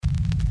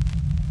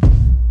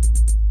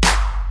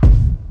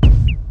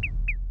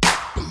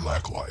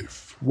Black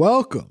Life.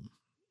 Welcome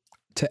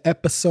to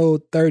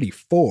episode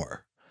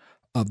 34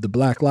 of the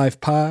Black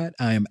Life Pod.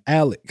 I am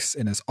Alex,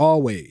 and as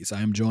always,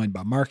 I am joined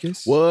by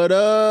Marcus. What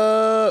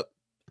up?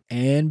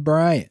 And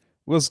Brian.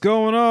 What's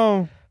going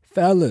on?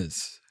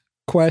 Fellas,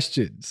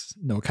 questions.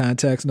 No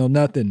context, no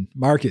nothing.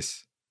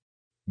 Marcus,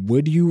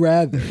 would you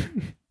rather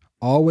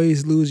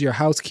always lose your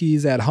house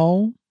keys at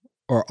home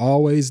or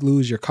always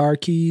lose your car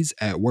keys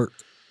at work?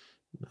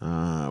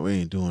 We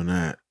ain't doing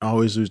that. I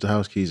always lose the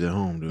house keys at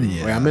home, dude.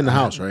 Yeah. Wait, I'm in the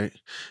house, right?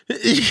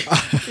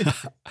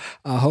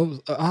 I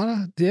hope.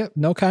 Yep.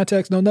 No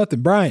context, no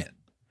nothing. Brian.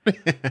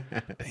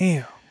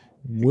 Damn.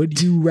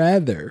 Would you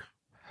rather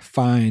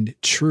find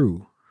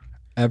true,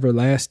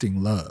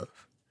 everlasting love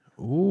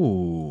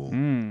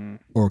Ooh.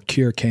 or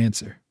cure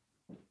cancer?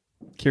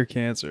 Cure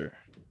cancer.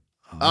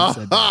 Oh, he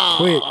said that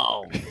quick.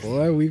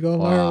 Boy, we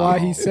gonna learn why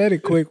he said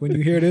it quick when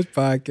you hear this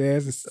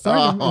podcast. It's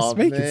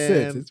making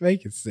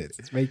sense.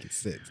 It's making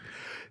sense.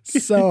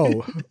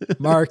 So,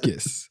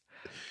 Marcus,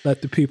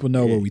 let the people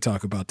know what we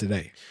talk about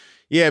today.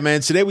 Yeah,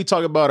 man. Today we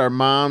talk about our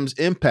mom's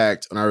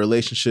impact on our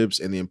relationships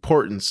and the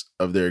importance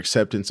of their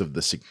acceptance of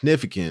the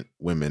significant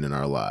women in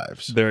our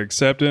lives. Their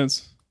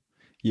acceptance?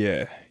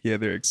 Yeah,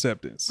 their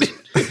acceptance.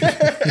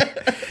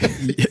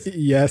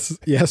 Yes,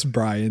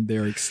 Brian,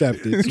 their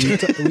acceptance.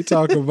 We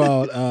talk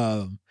about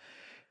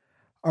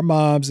our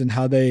moms and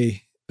how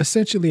they've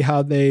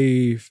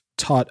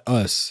taught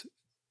us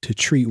to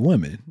treat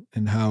women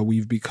and how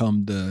we've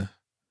become the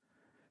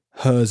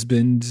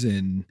husbands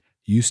and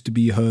used to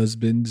be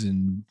husbands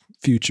and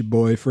future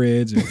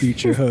boyfriends and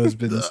future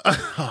husbands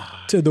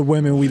to the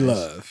women we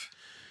love.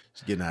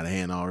 It's getting out of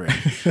hand already.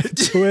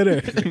 Twitter,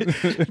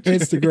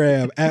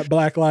 Instagram at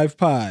Black Life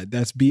Pod.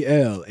 That's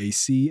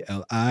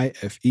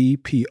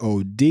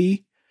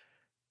BLACLIFEPOD.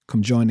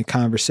 Come join the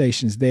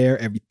conversations there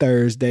every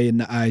Thursday in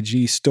the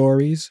IG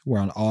stories. We're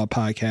on all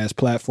podcast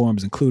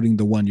platforms, including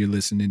the one you're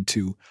listening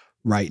to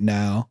right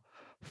now.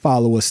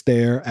 Follow us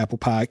there, Apple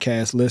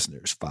Podcast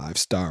listeners. 5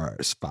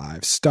 stars.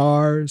 5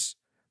 stars.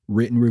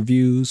 Written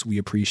reviews. We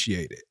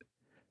appreciate it.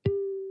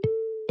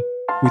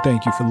 We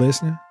thank you for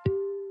listening.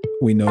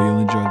 We know you'll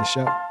enjoy the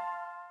show.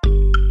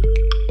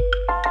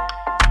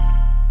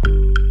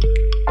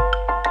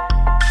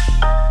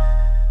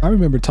 I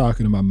remember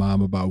talking to my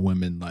mom about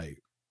women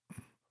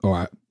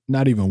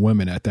not even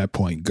women at that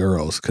point,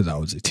 girls, because I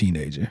was a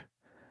teenager.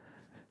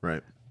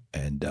 Right.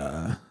 And,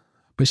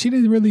 but she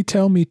didn't really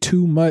tell me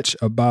too much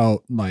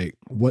about like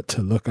what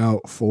to look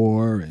out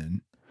for.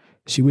 And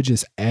she would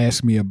just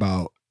ask me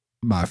about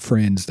my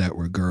friends that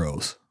were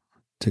girls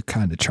to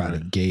kind of try to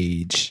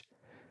gauge.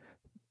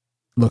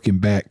 Looking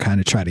back, kind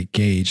of try to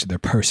gauge their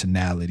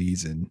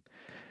personalities and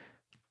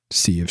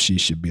see if she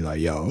should be like,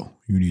 yo,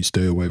 you need to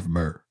stay away from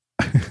her.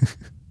 Did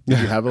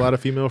you have a lot of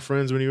female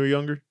friends when you were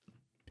younger?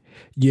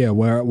 Yeah,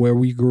 where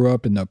we grew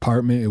up in the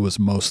apartment, it was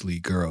mostly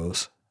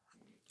girls.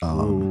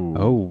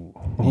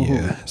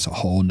 Yeah, it's a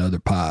whole nother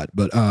pod.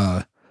 But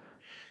my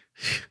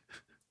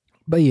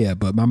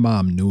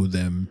mom knew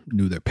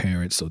their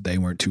parents, so they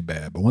weren't too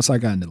bad. But once I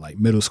got into like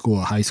middle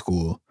school, high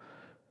school,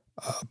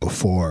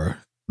 before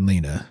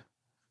Lena,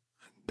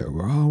 there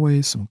were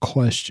always some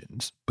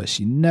questions, but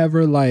she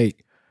never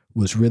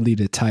was really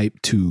the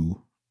type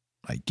to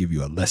give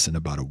you a lesson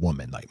about a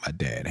woman. Like my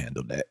dad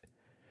handled that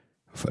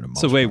for the most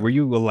part. So wait, were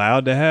you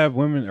allowed to have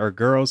women or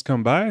girls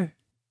come by?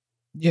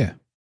 Yeah.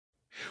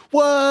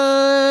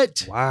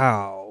 What?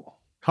 Wow.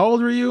 How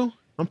old were you?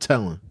 I'm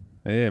telling.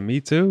 Yeah,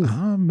 me too.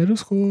 Middle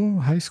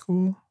school, high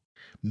school.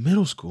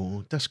 Middle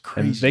school? That's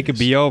crazy. And they could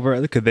be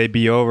over. Could they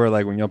be over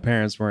like when your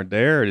parents weren't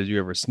there, or did you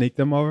ever sneak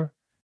them over?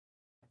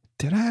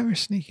 Did I ever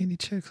sneak any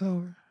chicks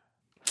over?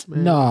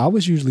 Man. No, I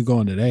was usually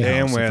going to their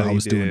Damn house if well I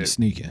was you doing did. the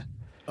sneaking.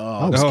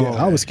 Oh,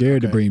 I was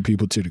scared to bring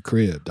people to the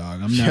crib,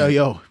 dog. I'm not.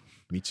 Yo,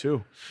 me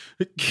too.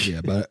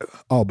 Yeah,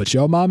 but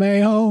your mama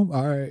ain't home?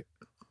 All right.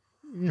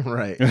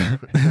 Right.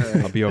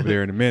 I'll be over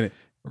there in a minute.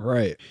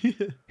 Right.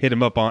 Hit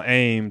him up on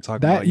AIM.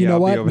 Talk That about you know I'll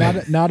be what? over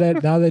there. Now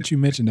that you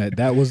mentioned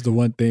that was the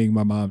one thing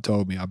my mom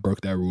told me. I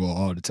broke that rule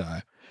all the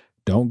time.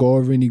 Don't go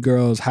over any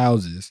girls'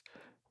 houses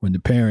when the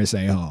parents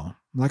ain't home.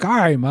 I'm like, all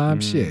right, mom,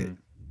 shit.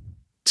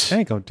 I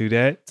ain't gonna do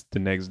that the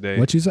next day.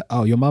 What you say?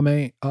 Oh, your mama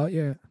ain't? Oh,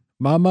 yeah.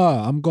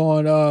 Mama, I'm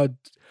going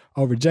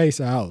over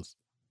Jason's house.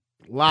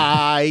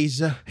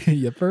 Lies.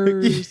 Your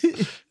first.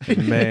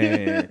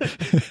 Man.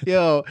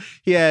 Yo,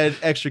 he had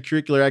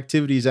extracurricular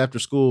activities after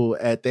school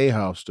at their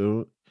house,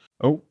 dude.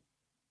 Oh.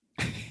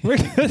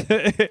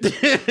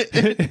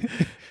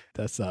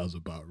 That sounds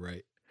about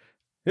right.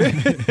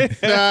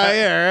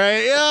 Yeah,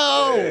 right. Yo.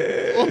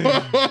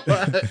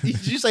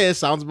 Did you say it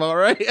sounds about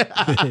right?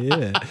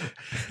 Yeah.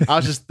 I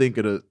was just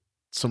thinking of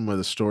some of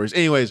the stories.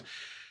 Anyways,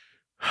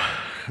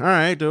 all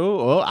right, dude.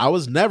 Well, I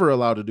was never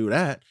allowed to do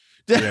that.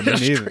 Yeah, me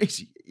That's neither.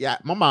 crazy. Yeah,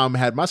 my mom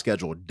had my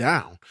schedule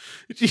down.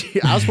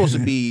 I was supposed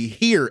to be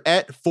here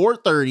at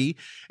 4:30,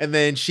 and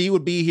then she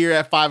would be here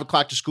at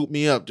 5:00 to scoop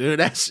me up, dude.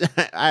 I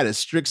had a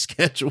strict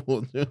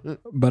schedule, dude.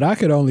 But I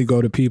could only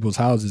go to people's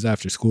houses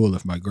after school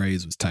if my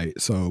grades was tight.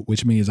 So,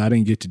 which means I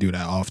didn't get to do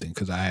that often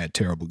because I had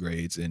terrible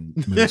grades in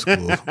middle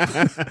school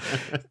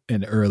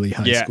and early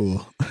high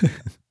school.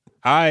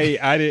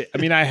 I did. I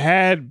mean, I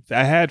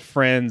had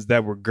friends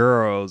that were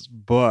girls,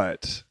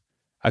 but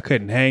I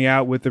couldn't hang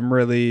out with them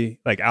really,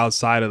 like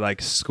outside of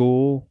like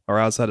school or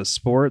outside of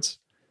sports.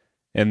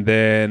 And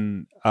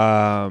then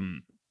my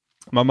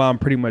mom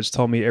pretty much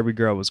told me every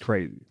girl was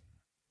crazy.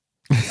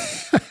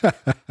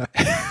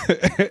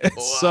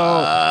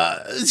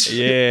 So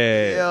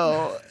yeah.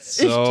 Yo.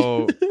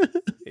 So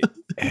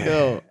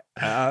Yo.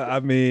 I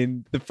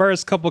mean, the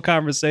first couple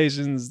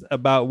conversations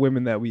about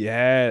women that we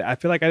had, I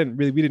feel like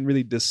we didn't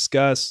really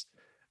discuss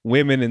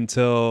women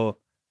until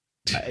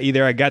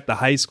either I got to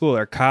high school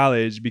or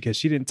college, because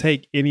she didn't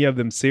take any of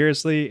them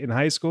seriously in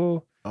high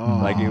school.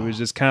 Like it was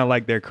just kind of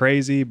like they're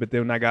crazy. But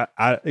then when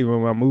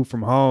I moved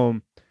from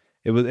home,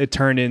 it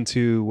turned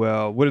into,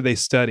 well, what are they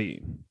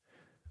studying?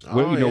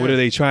 What are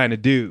they trying to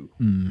do?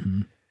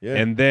 Mm-hmm. Yeah.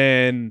 And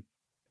then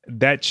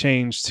that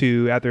changed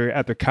to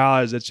after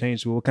college. That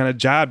changed to, what kind of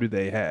job do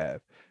they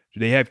have? Do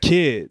they have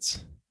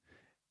kids?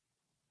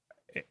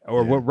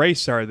 Or what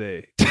race are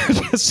they?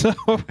 So,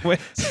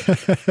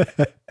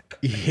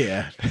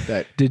 yeah.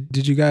 That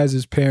Did you guys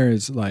as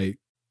parents like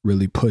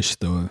really push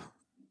the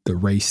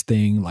race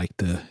thing, like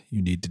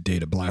you need to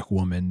date a black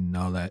woman and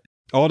all that?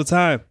 all the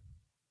time.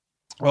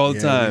 All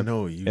the time.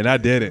 And I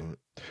did it.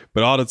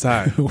 But all the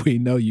time. We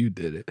know you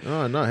did it.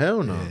 Oh, no,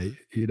 hell no.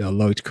 Yeah,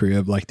 Loach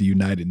crib like the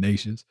United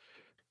Nations.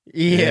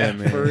 Yeah,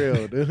 man. for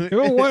real, dude.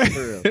 What?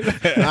 For real.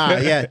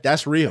 Yeah,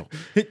 that's real.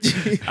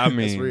 I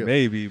mean,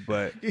 maybe,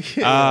 but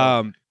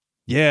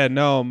Yeah.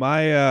 no,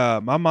 my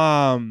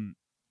mom,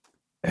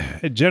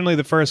 generally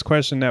the first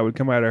question that would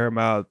come out of her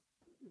mouth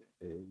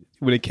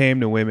when it came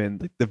to women,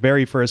 like the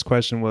very first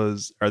question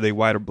was, are they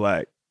white or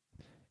black?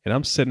 And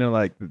I'm sitting there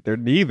like, they're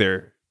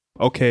neither.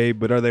 Okay,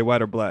 but are they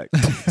white or black?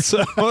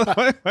 So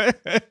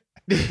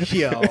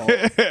Yo.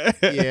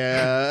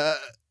 Yeah.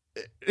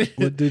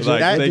 What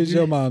did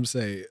your mom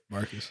say,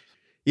 Marcus?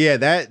 Yeah,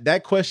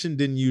 that question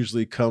didn't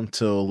usually come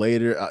till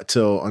later,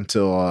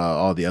 until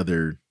all the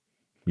other,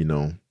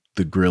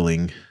 the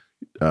grilling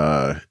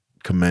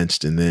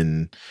commenced, and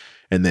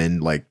then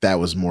like that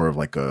was more of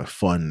like a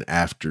fun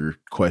after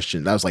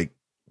question. That was like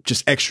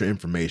just extra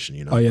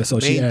information, Oh yeah, so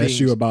she asked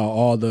you about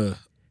all the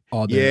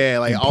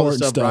like all the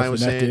stuff Brian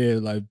was saying.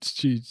 End, like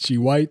she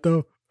white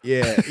though.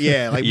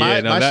 Yeah, like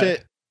my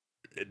shit.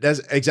 That's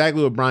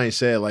exactly what Brian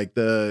said. Like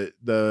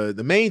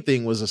the main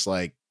thing was just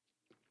like,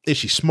 is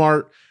she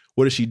smart?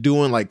 What is she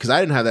doing? Like, because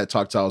I didn't have that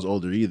talk till I was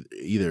older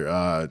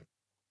either.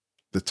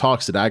 The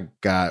talks that I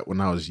got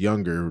when I was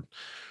younger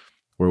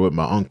were with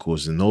my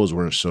uncles, and those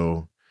weren't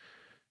so.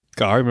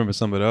 God, I remember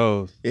some of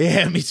those.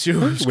 Yeah, me too.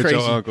 It was with crazy.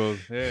 Your uncles.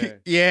 Yeah.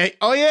 Yeah.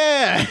 Oh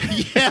yeah.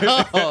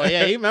 Yeah. Oh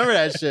yeah. You remember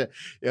that shit?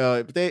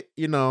 Yo, but they,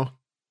 it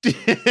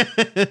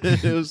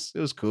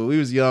was cool. We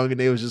was young, and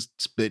they was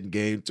just spitting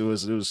game to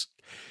us. It was.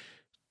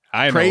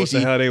 I didn't know what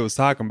the hell they was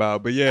talking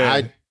about, but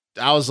yeah.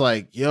 I was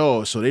like,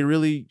 yo, so they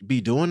really be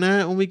doing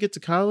that when we get to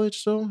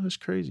college? So that's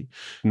crazy.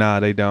 Nah,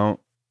 they don't.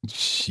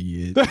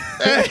 Shit.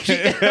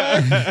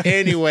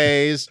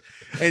 Anyways,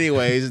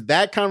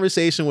 that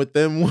conversation with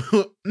them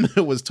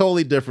was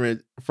totally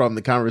different from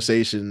the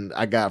conversation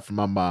I got from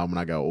my mom when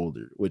I got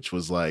older, which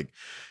was like,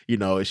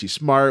 is she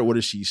smart? What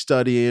is she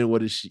studying?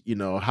 What is she,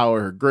 how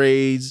are her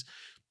grades?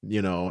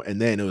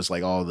 And then it was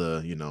like all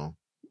the,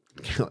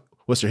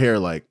 what's her hair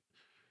like?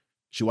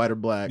 She white or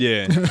black?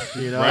 Yeah. Right?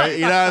 You know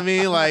what I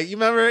mean? Like, you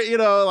remember,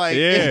 like,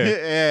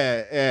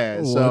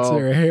 yeah. So, what's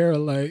her hair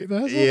like?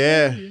 That's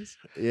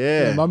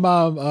yeah. My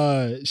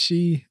mom,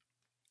 she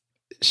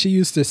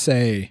used to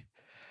say,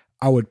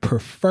 I would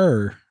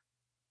prefer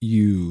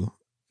you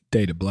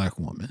date a black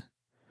woman,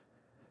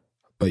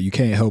 but you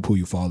can't help who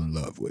you fall in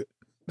love with.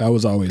 That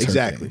was always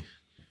exactly. her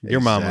thing.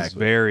 Your mom was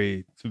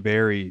very,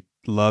 very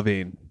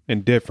loving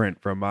and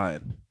different from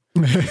mine.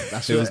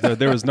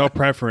 There was no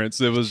preference.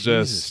 It was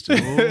just,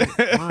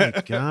 my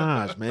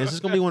gosh, man, is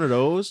this gonna be one of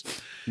those?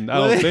 I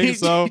don't think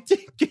so.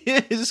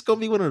 Is this gonna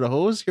be one of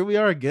those? Here we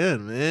are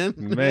again, man.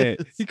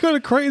 You could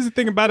have crazy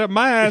thing about it.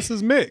 My ass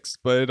is mixed,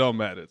 but it don't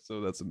matter.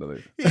 So that's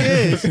another.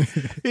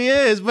 He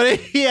is, but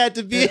he had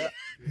to be.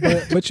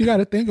 But you got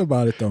to think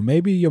about it though.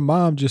 Maybe your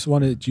mom just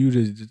wanted you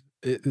to.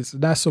 It's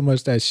not so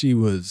much that she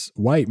was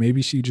white.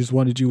 Maybe she just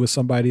wanted you with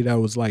somebody that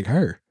was like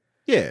her.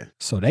 Yeah.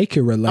 So they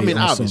could relate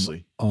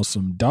obviously. on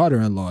some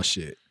daughter-in-law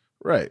shit.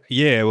 Right.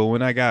 Yeah, well,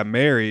 when I got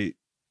married,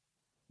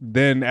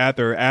 then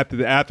after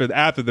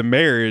the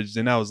marriage,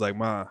 then I was like,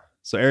 Ma,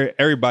 so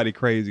everybody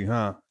crazy,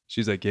 huh?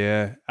 She's like,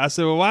 yeah. I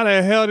said, well, why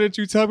the hell didn't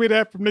you tell me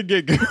that from the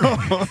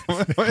get-go?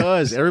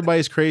 Because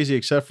everybody's crazy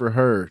except for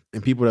her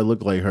and people that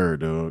look like her,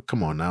 dude.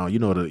 Come on now. You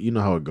know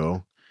how it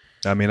go.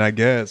 I mean, I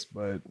guess,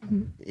 but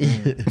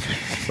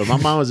but my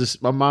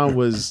mom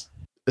was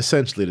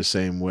essentially the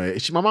same way.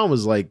 My mom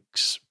was like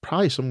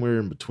probably somewhere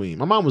in between.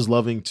 My mom was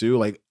loving too.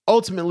 Like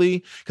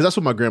ultimately, because that's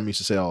what my grandma used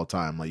to say all the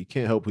time. Like you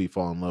can't help who you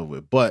fall in love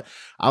with. But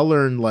I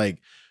learned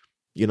like,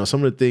 you know,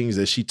 some of the things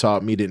that she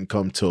taught me didn't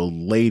come till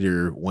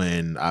later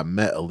when I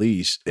met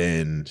Elise,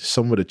 and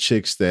some of the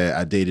chicks that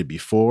I dated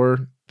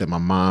before that my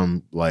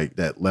mom like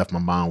that left my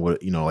mom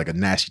with, you know, like a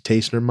nasty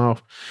taste in her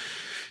mouth.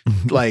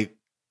 Like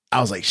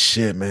I was like,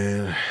 shit,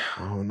 man,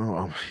 I don't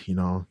know. You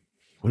know,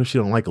 what if she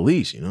don't like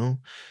Elise, you know?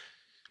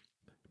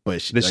 But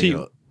she,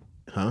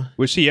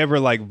 was she ever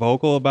like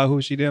vocal about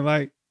who she didn't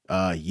like?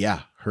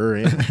 Yeah, her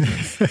and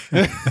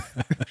who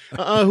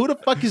the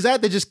fuck is that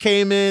just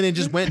came in and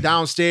just went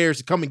downstairs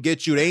to come and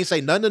get you? They ain't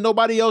say nothing to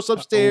nobody else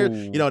upstairs.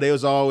 You know, they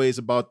was always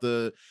about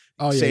the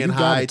saying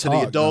hi to the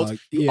adults.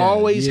 You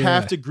always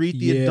have to greet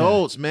the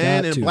adults,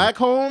 man. In black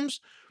homes,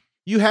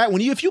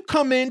 if you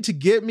come in to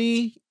get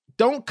me,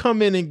 don't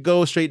come in and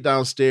go straight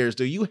downstairs,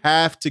 dude. You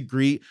have to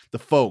greet the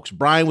folks.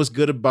 Brian was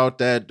good about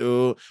that,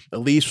 dude.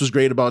 Elise was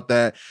great about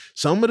that.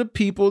 Some of the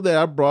people that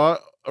I brought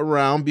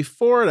around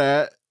before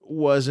that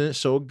wasn't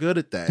so good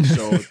at that.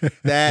 So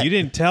that you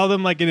didn't tell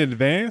them like in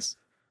advance?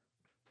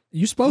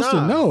 You're supposed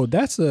to know.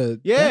 That's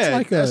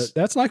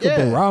like a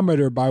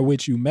barometer by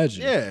which you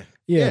measure.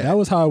 Yeah, that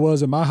was how it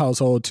was in my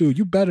household too.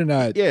 You better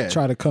not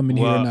try to come in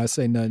here and not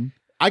say nothing.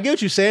 I get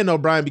what you're saying though,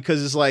 Brian,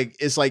 because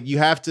it's like you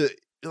have to.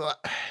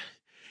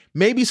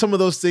 Maybe some of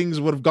those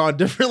things would have gone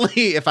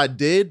differently if I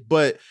did,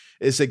 but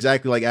it's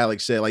exactly like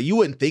Alex said. Like you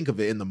wouldn't think of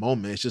it in the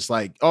moment. It's just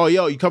like, oh,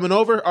 yo, you coming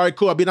over? All right,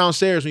 cool. I'll be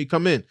downstairs when you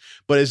come in.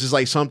 But it's just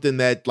like something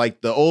that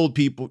like the old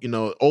people, you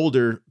know,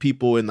 older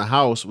people in the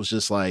house was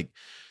just like,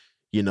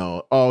 you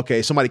know, oh,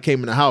 okay, somebody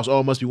came in the house.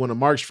 Oh, it must be one of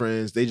Mark's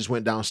friends. They just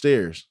went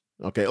downstairs.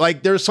 Okay,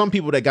 like there's some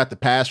people that got the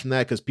pass from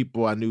that because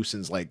people I knew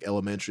since like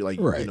elementary, like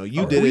you know,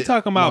 you did. Are we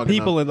talking about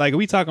people and like are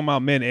we talking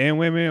about men and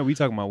women? Or are we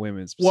talking about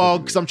women? Well,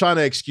 because I'm trying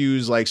to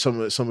excuse like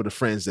some of the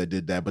friends that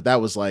did that, but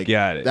that was like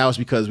that was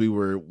because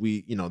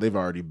we you know they've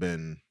already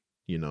been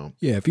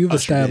if you've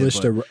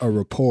established a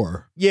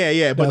rapport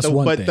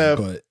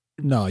but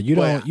no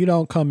you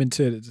don't come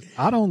into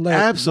I don't let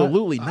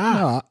absolutely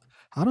not.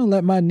 I don't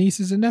let my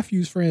nieces and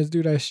nephews friends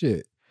do that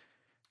shit.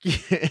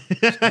 He's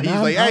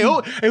like, hey,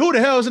 who the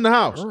hell is in the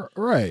house?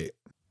 Right.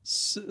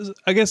 So,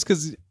 I guess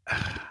because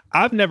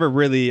I've never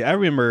really. I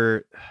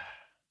remember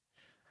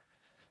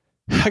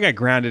I got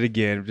grounded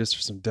again just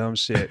for some dumb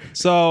shit.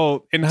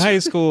 So in high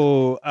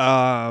school,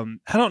 I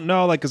don't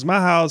know, like, because my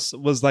house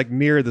was like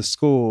near the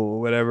school or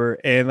whatever,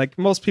 and like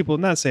most people,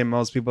 not saying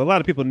most people, a lot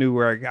of people knew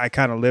where I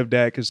kind of lived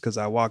at because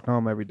I walked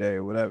home every day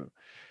or whatever.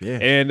 Yeah.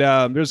 And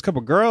there's a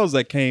couple girls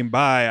that came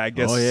by, I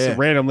guess,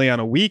 randomly on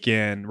a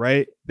weekend,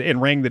 right?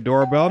 And rang the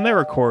doorbell, and they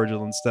were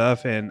cordial and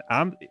stuff. And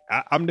I'm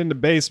in the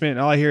basement, and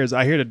all I hear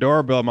the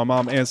doorbell. My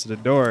mom answered the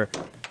door,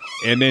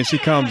 and then she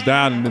comes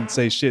down and didn't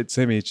say shit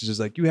to me. She's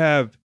just like, "You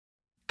have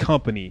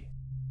company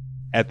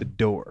at the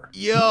door."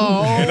 Yo.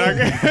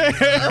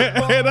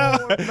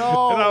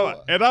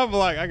 And I'm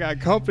like, I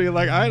got company.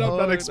 Like I'm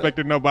not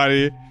expecting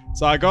nobody.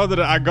 So I go to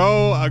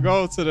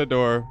the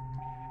door.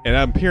 And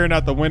I'm peering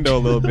out the window a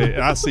little bit,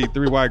 and I see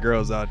 3 white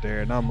girls out there,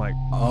 and I'm like,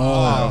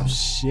 "Oh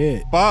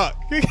shit,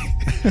 fuck!"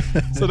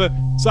 So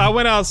I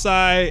went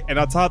outside and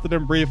I talked to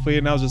them briefly,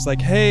 and I was just like,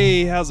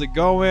 "Hey, how's it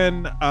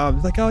going?"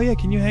 Like, "Oh yeah,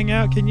 can you hang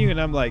out? Can you?" And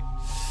I'm like,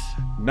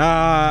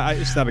 "Nah,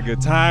 it's not a good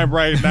time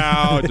right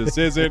now. It just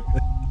isn't."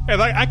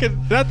 And like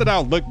not that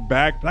I'll look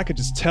back, but I could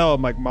just tell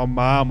like my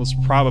mom was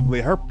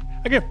probably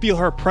I could feel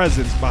her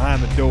presence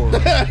behind the door.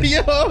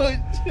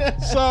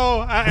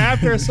 So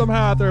after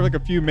like a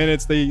few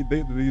minutes,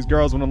 these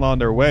girls went along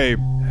their way,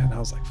 and I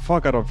was like,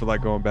 "Fuck, I don't feel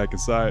like going back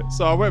inside."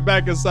 So I went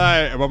back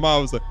inside, and my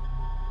mom was like,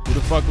 "Who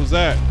the fuck was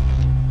that?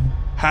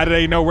 How do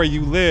they know where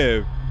you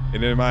live?"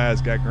 And then my ass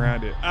got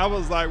grounded. I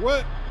was like,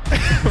 "What?"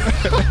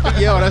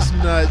 Yo, that's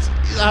nuts.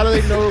 How do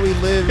they know where we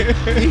live?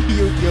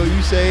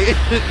 You say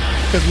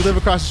because we live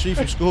across the street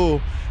from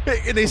school.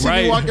 And they see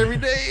me walk every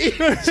day.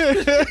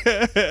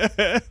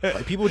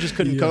 Like people just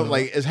couldn't come.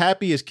 Like as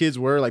happy as kids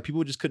were, like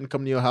people just couldn't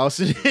come to your house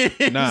and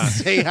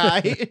say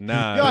hi.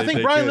 Nah, yo, I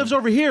think Brian lives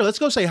over here. Let's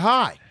go say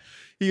hi.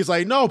 He's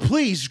like, "No,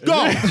 please go."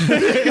 Yo,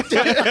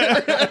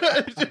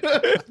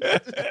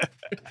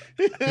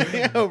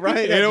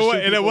 right?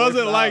 And it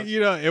wasn't like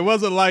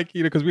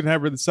because we didn't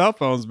have really cell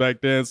phones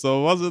back then,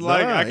 so it wasn't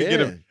like I could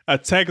get a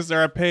text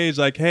or a page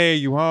like, "Hey,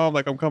 you home?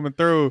 Like I'm coming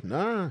through."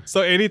 Nah.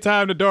 So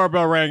anytime the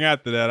doorbell rang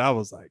after that, I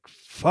was like,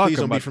 "Fuck, please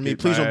don't be for me.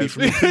 Please don't be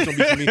for me. Please don't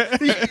be for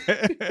me."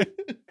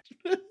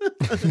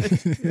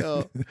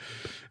 Yo,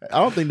 I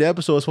don't think the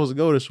episode is supposed to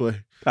go this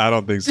way. I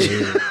don't think so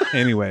either.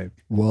 Anyway.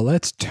 Well,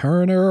 let's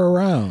turn her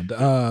around.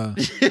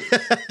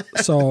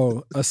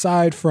 So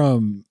aside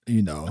from,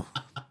 a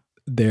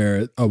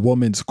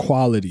woman's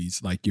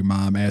qualities, like your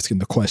mom asking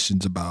the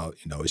questions about,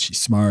 is she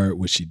smart?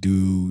 What she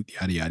do?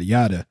 Yada, yada,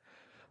 yada.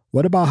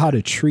 What about how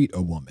to treat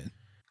a woman?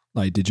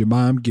 Like, did your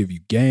mom give you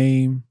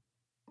game?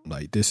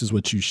 Like, this is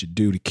what you should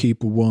do to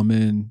keep a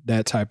woman,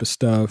 that type of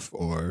stuff?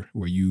 Or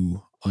were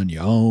you on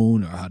your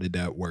own, or how did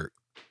that work,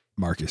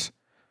 Marcus?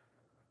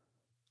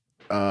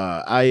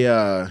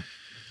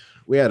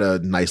 we had a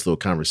nice little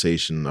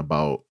conversation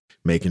about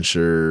making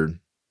sure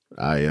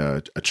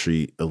I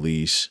treat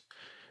Elise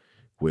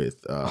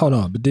with. Hold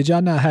on, but did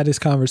y'all not have this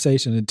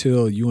conversation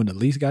until you and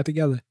Elise got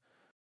together?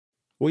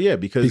 Well, yeah,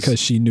 because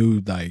she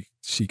knew, like,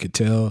 she could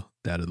tell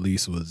that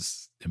Elise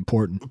was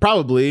important.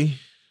 Probably,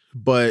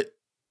 but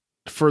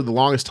for the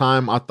longest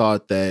time, I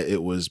thought that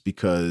it was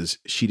because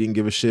she didn't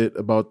give a shit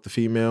about the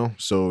female,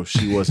 so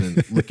she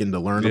wasn't looking to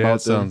learn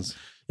about them.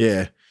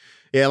 Yeah,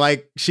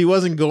 like she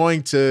wasn't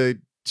going to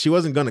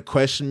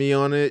question me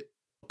on it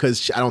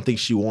because I don't think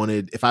she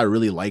wanted. If I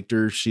really liked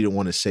her, she didn't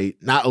want to say,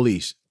 not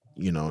Elise,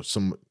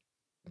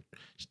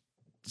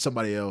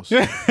 somebody else.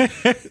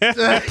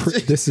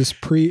 This is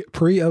pre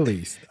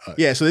Elise.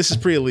 Yeah, so this is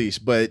pre Elise.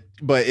 But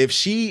if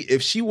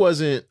she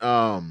wasn't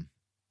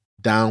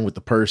down with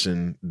the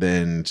person,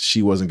 then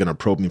she wasn't gonna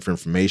probe me for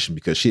information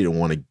because she didn't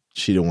want to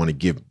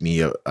give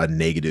me a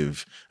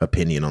negative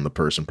opinion on the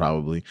person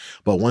probably.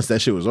 But once that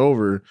shit was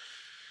over,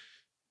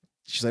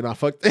 she's like, "Nah,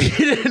 fuck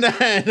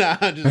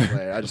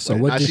that." So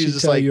what did she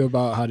tell you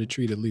about how to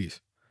treat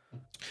Elise?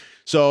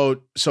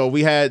 So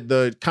we had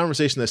the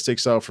conversation that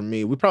sticks out for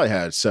me. We probably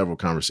had several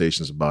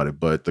conversations about it,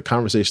 but the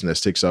conversation that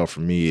sticks out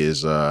for me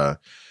is when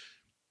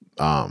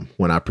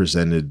I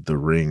presented the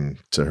ring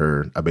to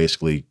her. I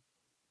basically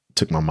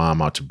took my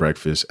mom out to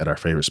breakfast at our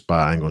favorite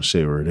spot. I ain't gonna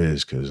say where it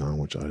is because I don't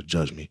want y'all to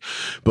judge me.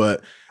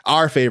 But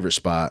our favorite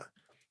spot,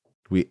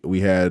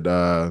 we had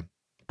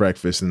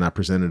breakfast, and I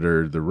presented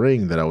her the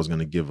ring that I was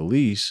gonna give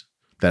Elise,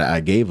 that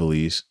I gave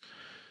Elise,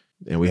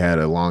 and we had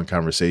a long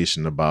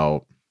conversation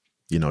about,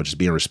 just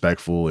being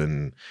respectful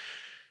and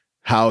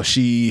how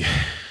she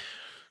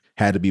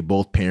had to be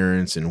both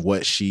parents and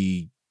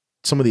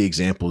some of the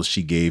examples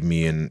she gave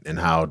me and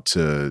how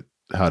to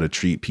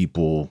treat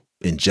people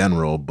in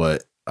general.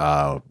 But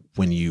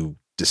when you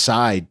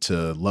decide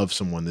to love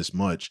someone this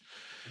much,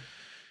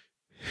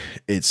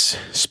 it's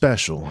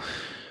special.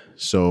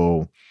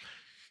 So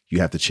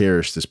you have to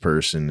cherish this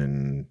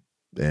person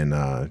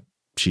and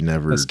she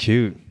never. That's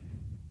cute.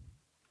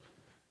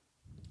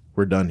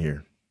 We're done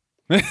here.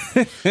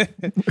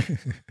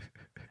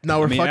 No,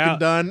 we're fucking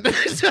done.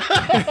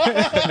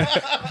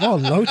 Come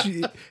on, Loach.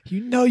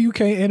 You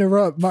can't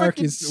interrupt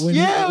Marcus when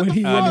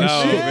he running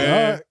shit.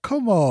 Man.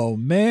 Come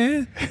on,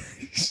 man.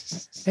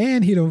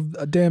 And he done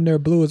damn near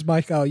blew his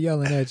mic out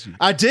yelling at you.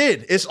 I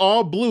did. It's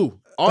all blue.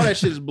 All that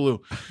shit is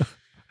blue.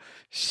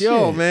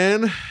 Yo,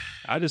 man.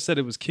 I just said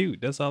it was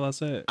cute. That's all I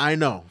said. I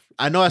know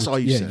that's all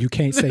you said. You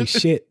can't say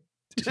shit.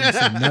 You can't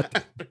say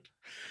nothing.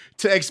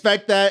 To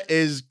expect that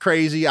is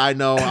crazy. I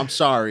know. I'm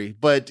sorry.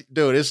 But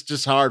dude, it's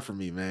just hard for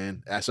me,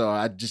 man. So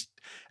I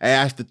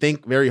have to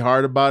think very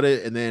hard about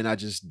it, and then I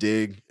just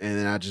dig, and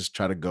then I just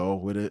try to go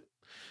with it.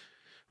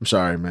 I'm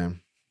sorry, man.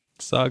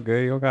 It's all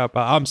good. You don't got.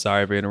 I'm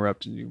sorry for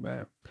interrupting you,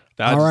 man.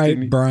 All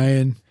right,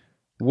 Brian.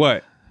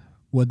 What?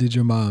 What did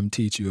your mom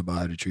teach you about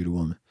how to treat a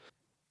woman?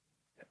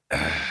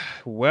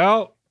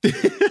 Well.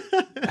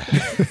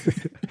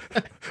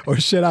 Or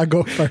should I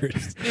go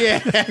first? Yeah.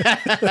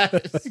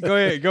 Go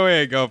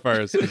ahead. Go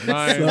first.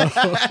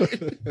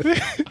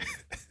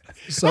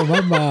 So my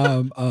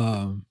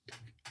mom,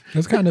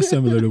 it's kind of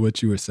similar to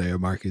what you were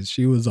saying, Marcus.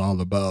 She was all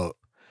about,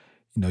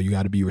 you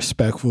got to be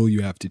respectful.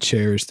 You have to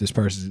cherish this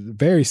person.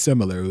 Very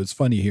similar. It was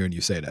funny hearing you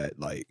say that,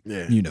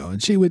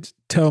 and she would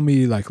tell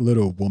me like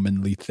little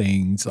womanly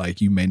things,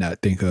 like you may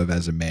not think of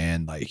as a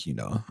man, like,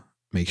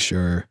 make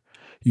sure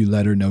you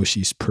let her know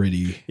she's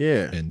pretty.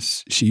 Yeah. And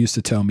she used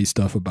to tell me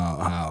stuff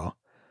about how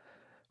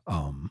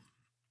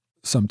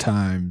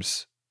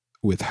sometimes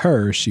with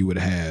her, she would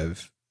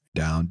have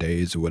down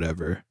days or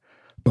whatever.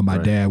 But my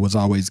dad was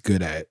always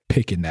good at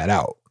picking that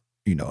out,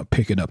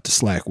 picking up the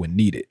slack when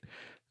needed.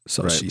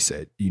 So she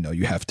said,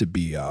 you have to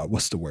be,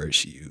 what's the word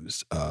she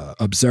used?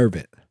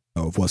 Observant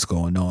of what's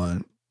going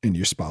on in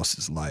your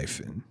spouse's life.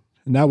 And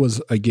that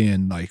was,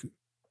 again, like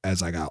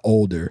as I got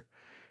older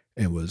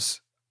and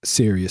was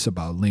serious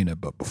about Lena.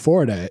 But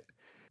before that,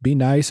 be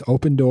nice,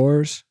 open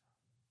doors,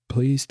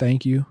 please,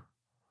 thank you.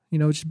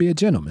 Just be a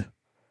gentleman.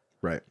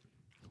 Right.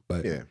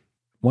 But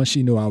once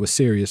she knew I was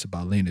serious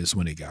about Lena is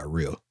when it got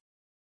real.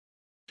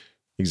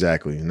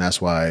 Exactly. And that's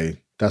why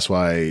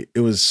it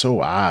was so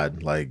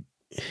odd, like,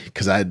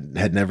 because I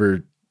had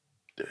never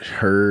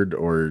heard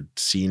or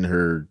seen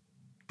her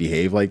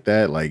behave like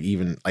that. Like,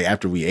 even like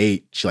after we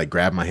ate, she like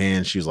grabbed my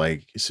hand. She was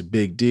like, "It's a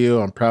big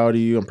deal. I'm proud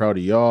of you. I'm proud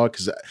of y'all."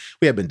 Because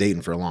we had been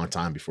dating for a long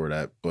time before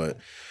that. But,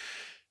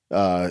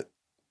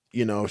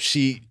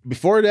 she,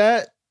 before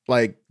that,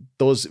 like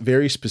those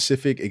very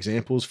specific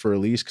examples for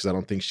Elise, because I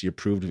don't think she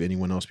approved of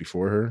anyone else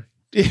before her.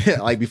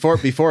 Yeah, like before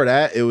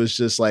that, it was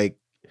just like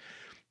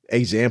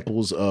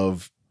examples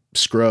of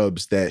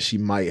scrubs that she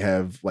might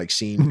have like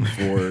seen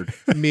before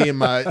me and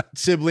my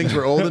siblings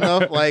were old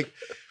enough. Like,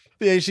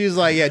 yeah, she was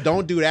like, "Yeah,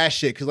 don't do that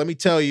shit." Because let me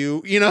tell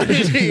you,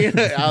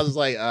 I was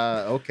like,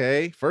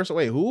 okay. First,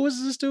 wait, who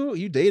was this dude?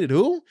 You dated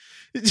who?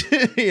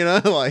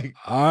 Like,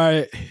 all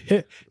right,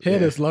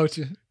 hit us, Loach.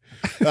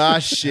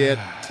 Shit.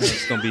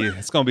 It's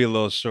gonna be a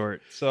little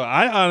short. So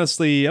I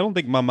don't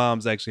think my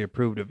mom's actually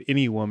approved of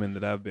any woman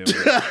that I've been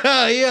with.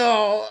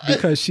 Yo.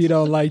 Because she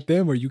don't like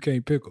them or you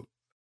can't pick them.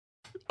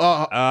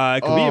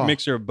 It could be a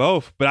mixture of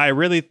both, but I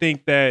really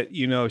think that,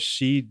 you know,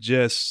 she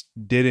just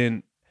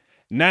didn't,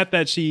 not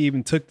that she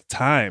even took the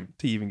time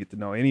to even get to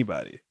know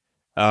anybody.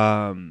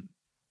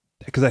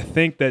 Because I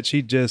think that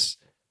she just,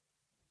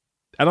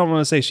 I don't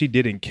want to say she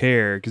didn't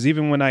care, because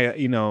even when I,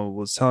 you know,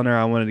 was telling her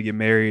I wanted to get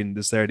married and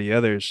this, that, or the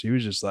other, she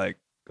was just like,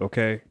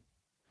 okay.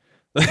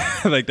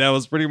 Like that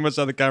was pretty much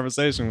how the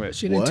conversation went.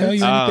 She didn't tell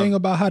you anything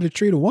about how to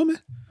treat a woman?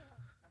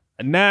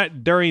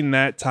 Not during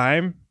that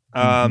time.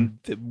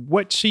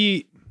 What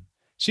she's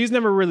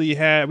never really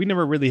had, we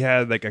never really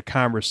had like a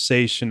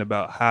conversation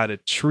about how to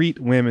treat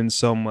women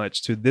so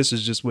much to this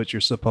is just what you're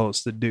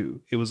supposed to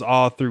do. It was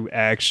all through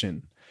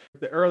action.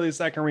 The earliest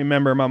I can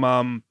remember, my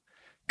mom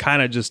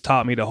kind of just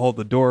taught me to hold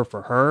the door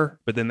for her,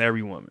 but then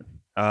every woman.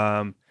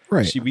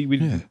 Right. We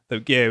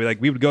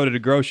would go to the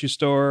grocery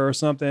store or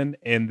something,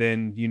 and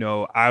then, you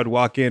know, I would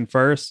walk in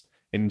first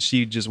and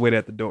she'd just wait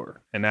at the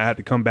door and I had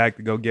to come back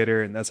to go get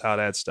her. And that's how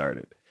that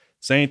started.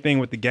 Same thing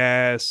with the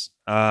gas.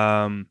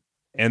 And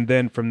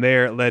then from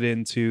there it led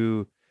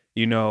into,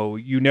 you know,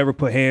 you never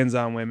put hands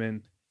on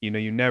women, you know,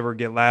 you never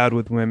get loud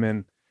with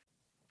women,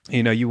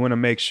 you know, you want to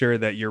make sure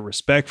that you're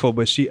respectful.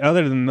 But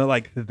other than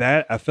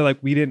that, I feel like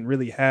we didn't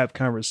really have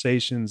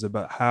conversations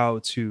about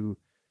how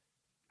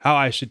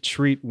I should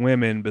treat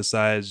women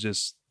besides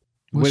just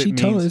well, what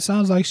it means. It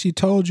sounds like she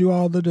told you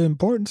all of the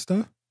important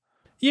stuff.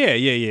 Yeah.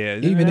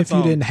 Even if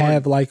you didn't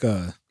have like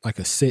a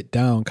sit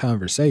down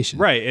conversation.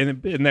 Right.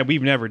 And that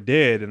we've never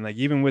did. And like,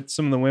 even with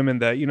some of the women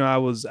that, you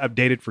know, I've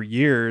dated for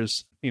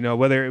years, you know,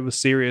 whether it was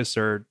serious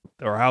or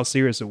how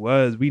serious it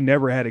was, we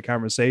never had a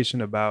conversation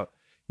about,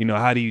 you know,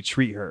 how do you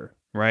treat her?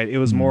 Right. It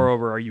was more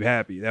over, are you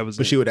happy? That was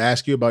But she would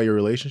ask you about your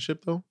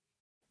relationship though?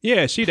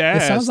 Yeah, she'd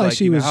ask. It sounds like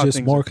she was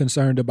just more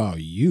concerned about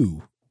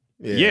you.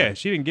 Yeah,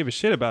 she didn't give a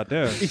shit about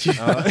them.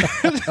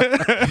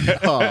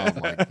 Oh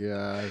my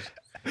gosh.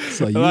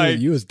 So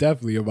you was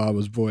definitely a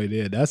mama's boy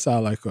there. That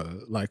sounded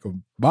like a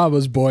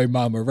mama's boy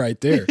mama right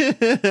there.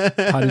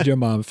 How did your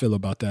mom feel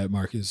about that,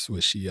 Marcus?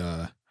 Was she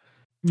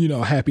you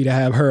know, happy to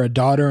have her a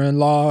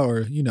daughter-in-law,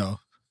 or, you know,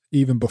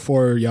 even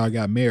before y'all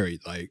got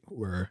married, like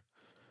was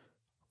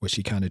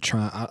she kind of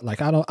trying,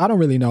 like, I don't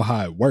really know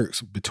how it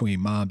works between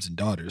moms and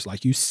daughters.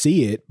 Like, you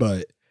see it,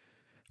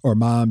 or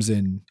moms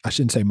and, I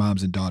shouldn't say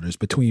moms and daughters,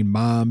 between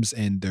moms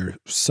and their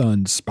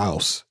son's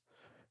spouse.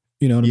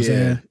 You know what I'm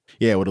saying?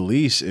 Yeah, with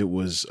Elise, it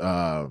was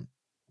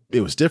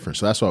different.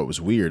 So that's why it was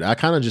weird. I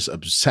kind of just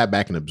sat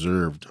back and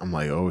observed. I'm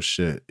like, oh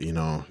shit, you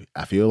know,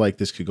 I feel like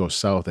this could go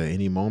south at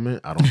any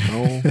moment. I don't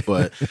know.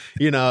 But,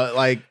 you know,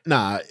 like,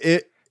 nah,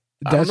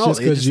 that's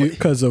just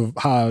because of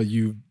how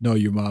you know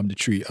your mom to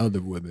treat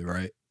other women,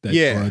 right? Or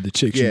the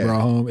chicks you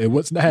brought home. It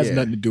has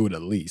nothing to do with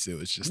Elise. It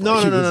was just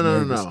no.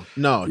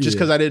 Just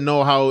because I didn't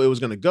know how it was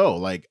gonna go.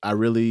 Like, I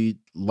really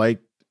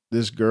liked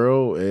this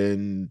girl,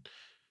 and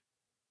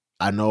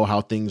I know how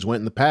things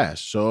went in the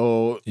past.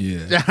 So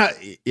you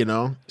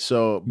know.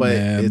 So, but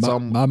man, it's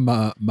my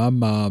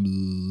mom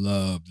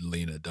loved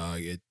Lena, dog.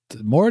 It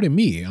more than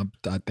me.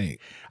 I think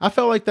I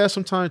felt like that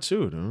sometimes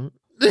too, dude.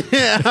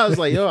 I was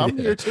like, yo, I'm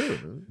here too,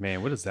 dude.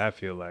 Man, what does that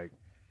feel like?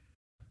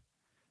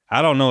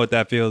 I don't know what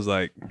that feels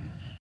like.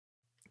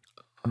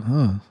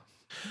 All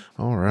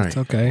right. It's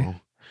okay.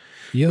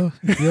 Well.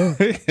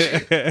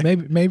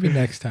 maybe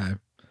next time.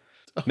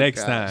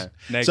 Next time.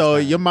 So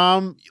your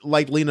mom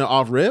liked Lena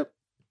off rip?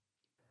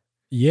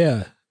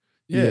 Yeah.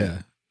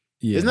 Isn't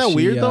that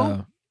weird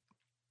though?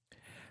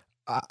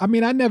 I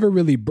mean, I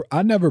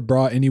never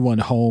brought anyone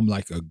home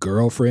like a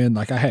girlfriend.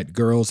 Like, I had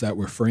girls that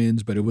were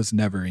friends, but it was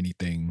never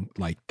anything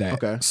like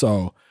that. Okay.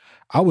 So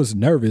I was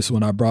nervous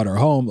when I brought her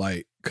home,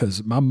 like,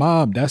 because my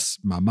mom, that's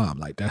my mom.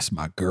 Like, that's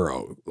my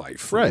girl, like,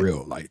 for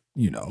real. Like,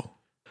 you know.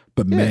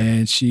 But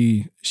man,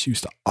 she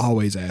used to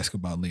always ask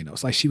about Lena.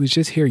 It's like, she was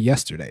just here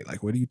yesterday.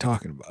 Like, what are you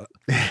talking about?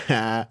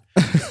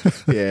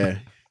 Yeah.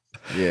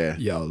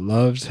 Yo,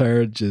 loves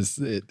her just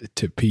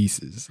to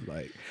pieces.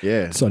 Like,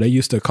 yeah. So they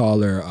used to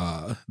call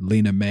her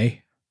Lena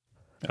May.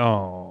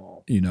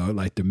 Oh. You know,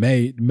 like the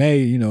May,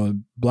 you know,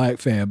 black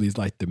families,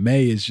 like the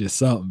May is just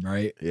something,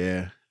 right?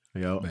 Yeah.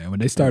 Yo. Man, when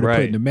they started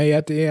putting the May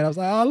at the end, I was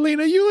like, oh,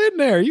 Lena, you in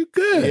there. You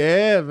good.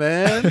 Yeah,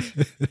 man.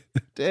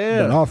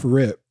 Damn. But off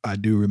rip, I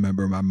do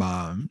remember my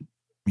mom,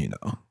 you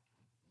know,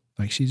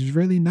 like, she's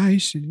really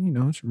nice. She, you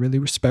know, she's really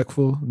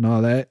respectful and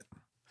all that.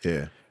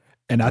 Yeah.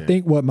 And I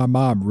think what my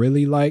mom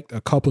really liked,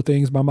 a couple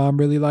things my mom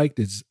really liked,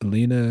 is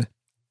Lena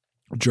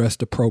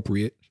dressed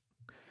appropriate.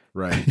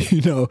 Right.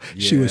 You know,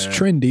 she was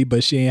trendy,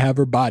 but she ain't have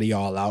her body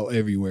all out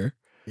everywhere.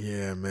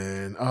 Yeah,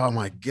 man. Oh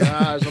my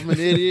gosh, I'm an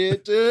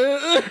idiot,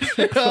 dude.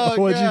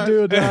 What'd you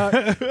do, Doc?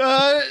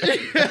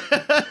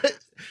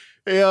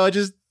 You know,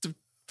 just the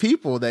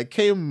people that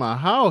came to my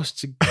house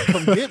to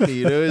come get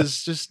me. It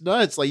was just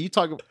nuts. Like, you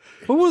talking.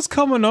 Who was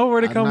coming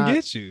over to come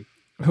get you?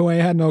 who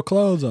ain't had no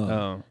clothes on.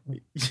 Oh,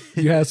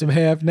 You had some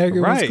half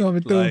naked ones Right,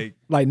 coming through,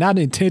 like not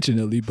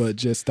intentionally, but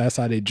just that's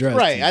how they dressed.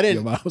 Right. You. I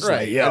didn't. I was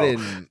Right. like, yo. I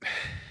didn't.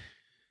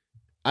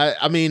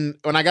 I mean,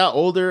 when I got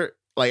older,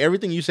 like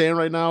everything you saying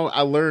right now,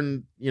 I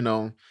learned.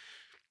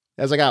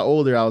 As I got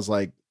older, I was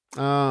like,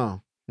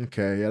 oh,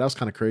 okay, yeah, that was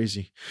kind of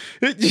crazy.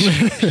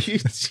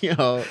 Just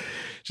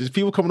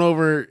people coming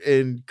over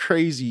in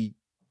crazy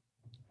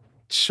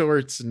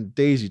shorts and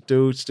Daisy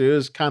Dukes. It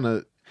was kind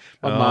of.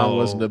 My mom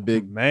wasn't a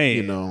big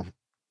man.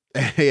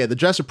 Yeah, the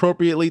dress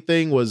appropriately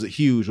thing was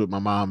huge with my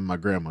mom and my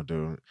grandma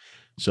doing.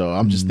 So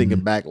I'm just thinking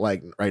back,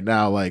 like right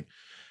now, like,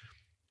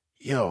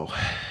 yo,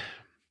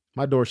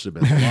 my door should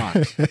have been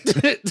locked.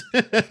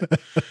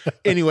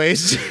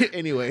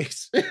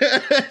 anyways.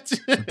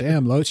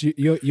 Damn, Loach,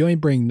 you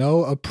ain't bring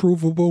no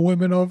approvable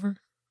women over?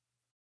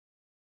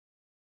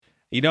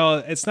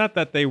 It's not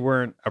that they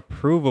weren't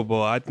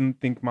approvable. I didn't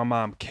think my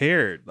mom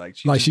cared. Like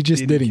she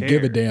just didn't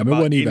give a damn. It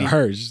wasn't even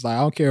her. She's like, I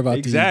don't care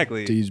about these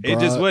broads. It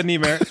just wasn't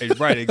even right.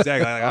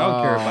 Exactly. Like, I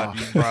don't care about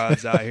these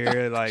broads out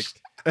here. Like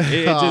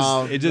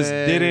it just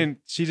didn't.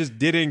 She just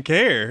didn't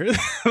care.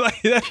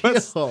 Like that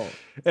was,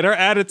 and her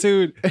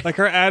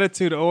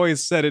attitude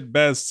always said it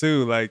best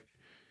too. Like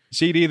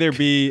she'd either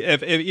be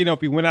if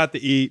we went out to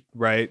eat,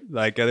 right?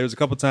 Like there was a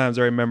couple times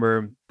I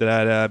remember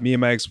that me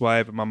and my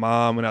ex-wife and my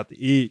mom went out to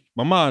eat.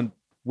 My mom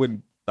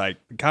wouldn't, like,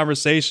 the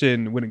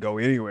conversation wouldn't go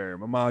anywhere.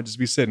 My mom would just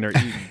be sitting there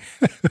eating.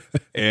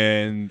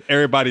 And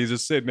everybody's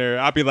just sitting there.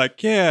 I'd be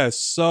like, yeah,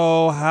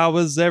 so how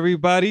is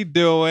everybody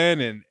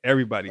doing? And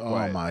everybody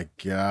quiet. Oh my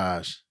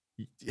gosh.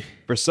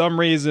 For some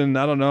reason,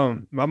 I don't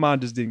know. My mom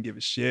just didn't give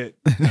a shit.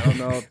 I don't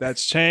know if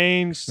that's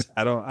changed.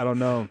 I don't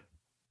know.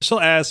 She'll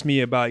ask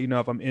me about,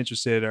 if I'm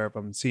interested or if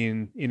I'm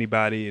seeing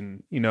anybody,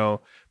 and,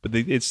 but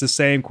it's the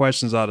same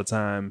questions all the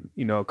time,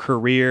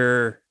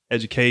 career,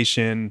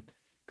 education,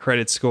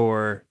 credit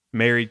score,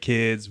 married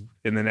kids.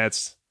 And then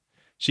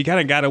she kind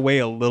of got away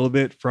a little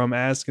bit from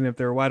asking if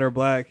they're white or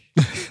black,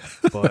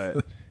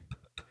 but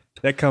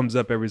that comes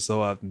up every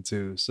so often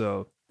too.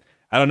 So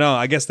I don't know.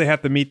 I guess they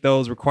have to meet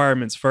those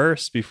requirements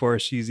first before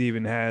she's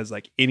even has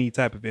like any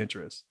type of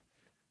interest.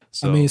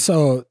 So, I mean,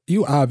 so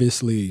you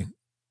obviously,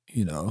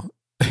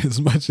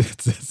 as much as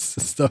the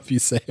stuff you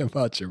say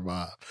about your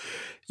mom,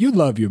 you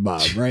love your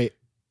mom, right?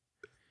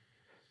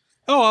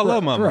 Oh, I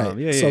love my mom.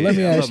 Yeah. So let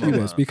me ask you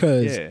this, mom.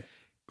 because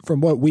from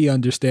what we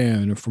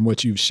understand and from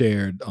what you've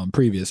shared on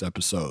previous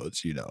episodes,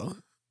 shit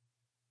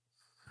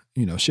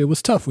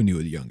was tough when you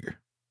were younger,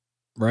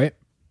 right?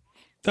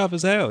 Tough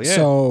as hell. Yeah.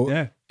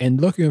 So,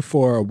 and looking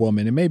for a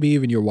woman, and maybe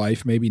even your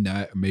wife, maybe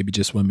not, maybe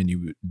just women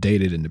you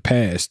dated in the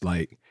past,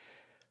 like,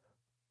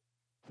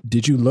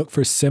 did you look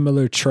for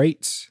similar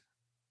traits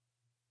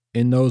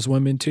in those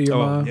women to your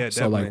mom? Yeah,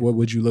 so, like, what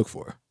would you look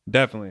for?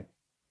 Definitely.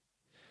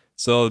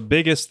 So the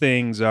biggest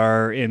things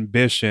are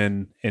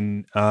ambition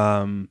and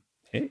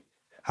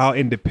how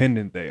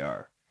independent they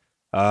are.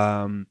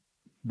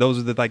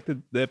 Those are if I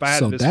had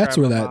to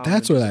describe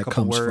that's where that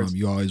comes from.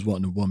 You always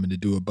wanting a woman to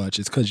do a bunch.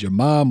 It's because your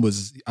mom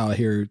was out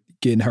here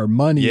getting her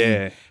money,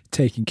 and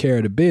taking care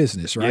of the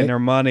business, right? Getting her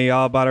money,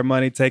 all about her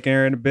money, taking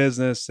care of the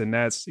business, and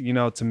that's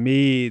to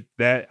me,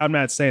 that I'm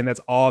not saying that's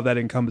all that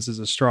encompasses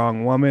a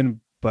strong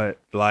woman, but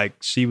like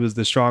she was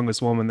the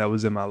strongest woman that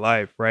was in my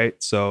life, right?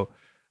 So,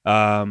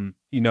 for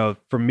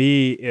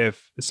me,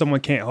 if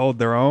someone can't hold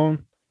their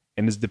own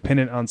and is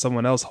dependent on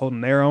someone else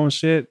holding their own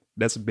shit,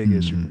 that's a big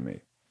issue for me.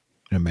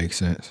 That makes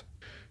sense.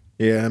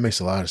 Yeah, that makes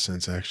a lot of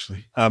sense,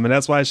 actually. And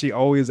that's why she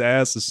always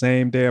asks the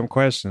same damn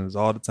questions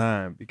all the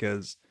time,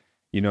 because,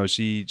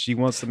 she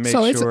wants to make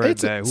sure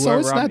that whoever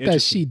it's not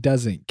that she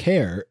doesn't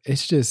care.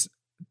 It's just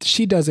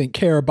she doesn't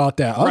care about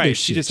that other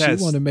shit. She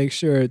want to make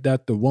sure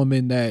that the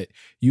woman that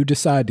you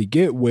decide to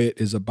get with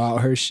is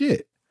about her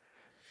shit.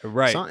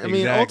 Right. So, I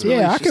mean, exactly.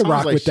 Yeah, I can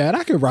rock with that.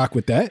 I can rock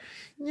with that.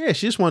 Yeah,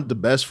 she just wanted the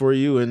best for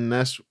you, and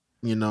that's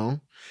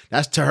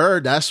that's to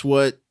her. That's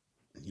what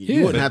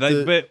you wouldn't have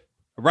to.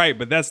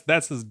 But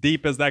that's as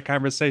deep as that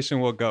conversation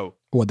will go.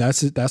 Well,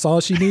 that's all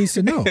she needs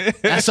to know.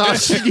 That's all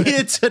she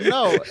needed to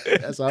know.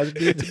 That's all she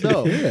needed to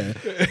know.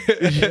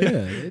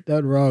 Ain't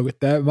nothing wrong with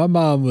that. My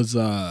mom was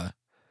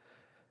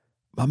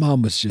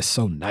just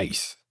so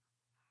nice,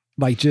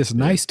 like just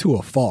nice to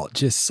a fault,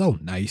 just so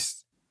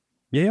nice.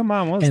 Yeah, your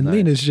mom was. And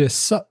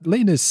nice.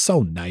 Lena's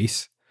so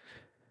nice.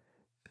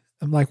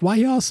 I'm like, why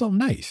y'all so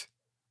nice?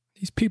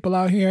 These people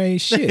out here ain't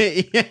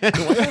shit.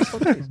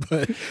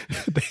 But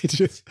they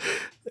just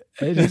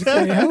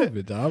can't help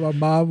it, dog. My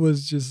mom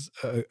was just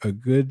a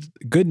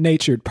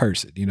good-natured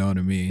person. You know what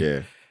I mean?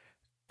 Yeah.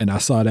 And I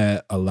saw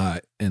that a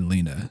lot in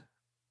Lena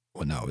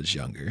when I was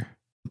younger.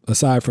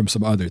 Aside from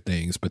some other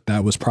things, but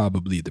that was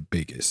probably the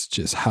biggest.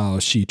 Just how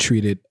she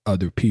treated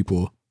other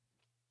people.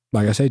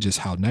 Like I said, just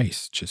how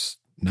nice. Just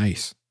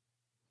nice.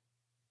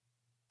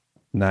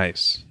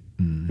 Nice.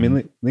 Mm-hmm. I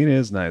mean, Lena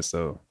is nice,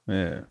 though.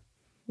 Yeah.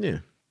 Yeah.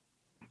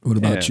 What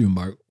about you,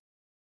 Mark?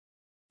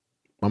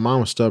 my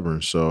mom was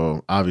stubborn,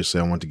 so obviously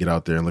I wanted to get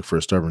out there and look for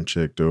a stubborn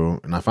chick, dude,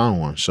 and I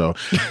found one. So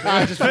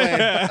I just playing.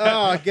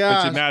 Oh god,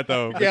 But you're not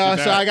though. But yeah. you're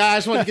So not. I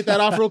just wanted to get that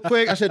off real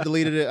quick. I should have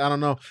deleted it. I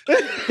don't know.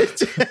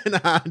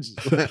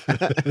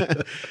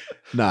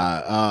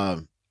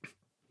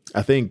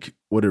 I think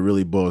what it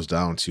really boils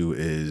down to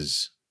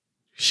is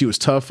she was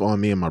tough on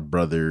me and my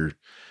brother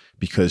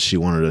because she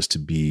wanted us to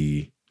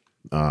be,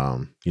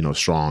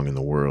 strong in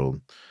the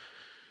world.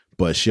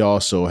 But she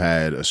also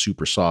had a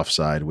super soft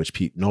side, which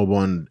no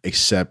one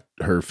except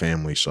her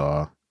family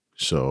saw.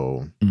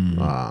 So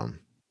I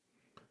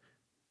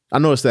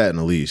noticed that in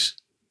Elise.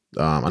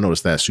 I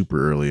noticed that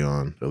super early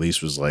on.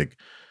 Elise was like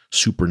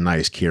super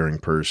nice, caring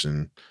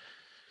person.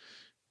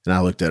 And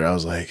I looked at her, I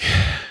was like,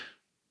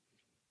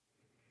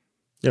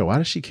 yeah, why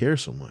does she care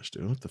so much,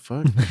 dude? What the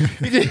fuck?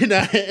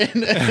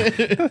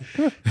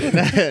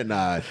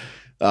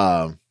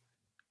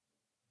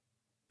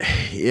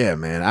 Yeah,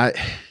 man.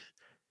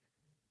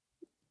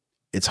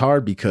 It's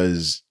hard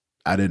because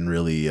I didn't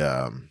really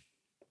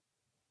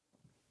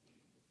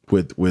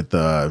with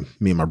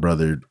me and my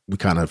brother, we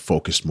kind of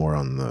focused more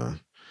on the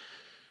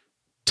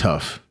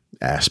tough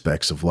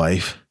aspects of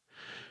life.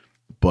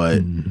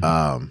 But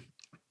I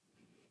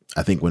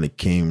think when it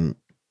came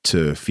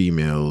to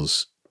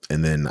females,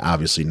 and then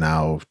obviously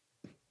now,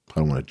 I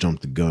don't want to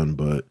jump the gun,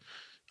 but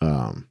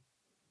I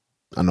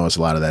know it's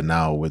a lot of that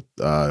now with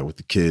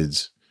the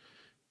kids.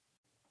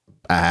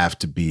 I have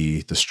to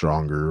be the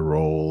stronger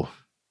role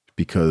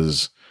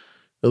because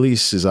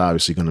Elise is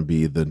obviously going to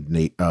be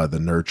the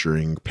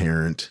nurturing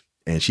parent,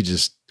 and she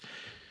just,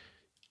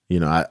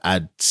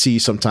 I see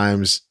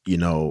sometimes,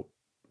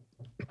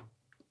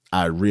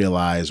 I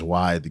realize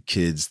why the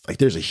kids, like,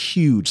 there's a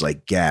huge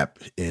like gap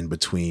in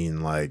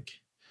between like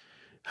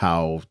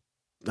how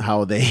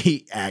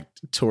they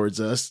act towards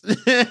us.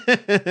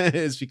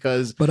 It's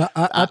because, but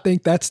I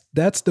think that's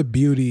the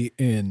beauty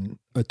in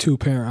a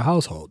 2-parent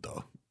household,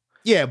 though.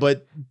 Yeah,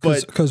 but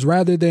because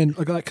rather than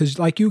because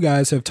like you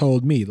guys have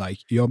told me, like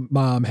your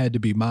mom had to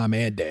be mom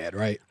and dad,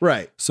 right?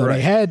 Right. So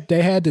right.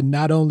 they had to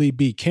not only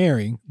be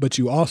caring, but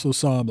you also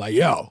saw them like,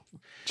 yo,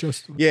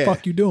 just what the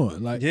fuck you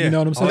doing? Like, you know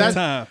what I'm saying? All the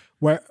time.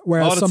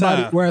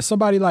 Whereas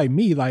somebody like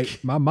me,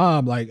 like my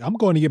mom, like I'm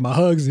going to get my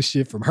hugs and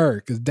shit from her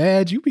because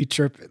dad, you be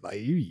tripping, like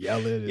you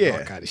yelling and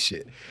all kind of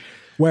shit.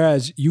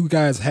 Whereas you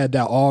guys had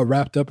that all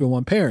wrapped up in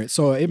one parent,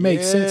 so it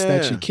makes sense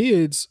that your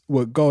kids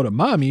would go to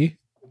mommy,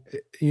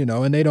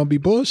 and they don't be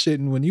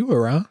bullshitting when you were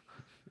around.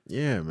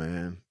 Yeah,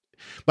 man.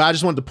 But I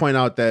just wanted to point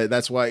out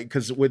that's why,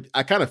 because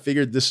I kind of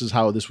figured this is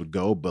how this would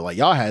go, but like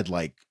y'all had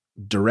like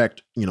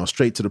direct,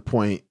 straight to the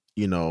point,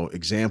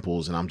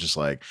 examples, and I'm just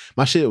like,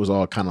 my shit was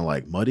all kind of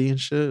like muddy and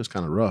shit. It was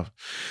kind of rough.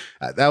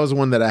 That was the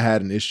one that I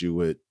had an issue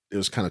with. It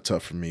was kind of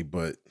tough for me,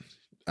 but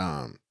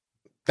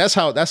that's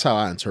how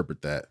I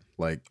interpret that.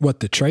 Like, what,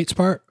 the traits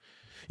part?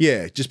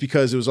 Yeah, just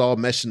because it was all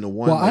meshed into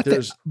one. Well, like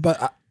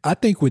I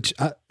think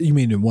you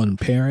mean in one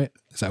parent?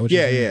 Is that what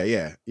you're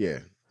saying? Yeah.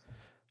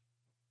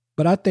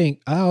 But I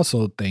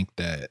also think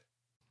that,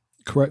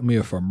 correct me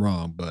if I'm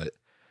wrong, but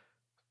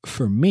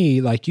for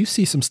me, like you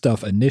see some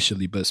stuff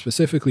initially, but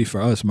specifically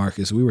for us,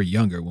 Marcus, we were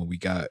younger when we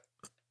got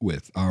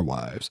with our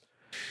wives.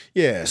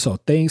 Yeah. So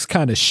things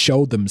kind of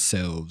show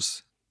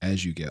themselves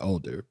as you get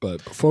older.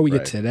 But before we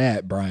get to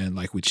that, Brian,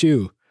 like with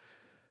you,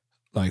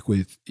 like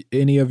with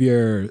any of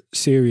your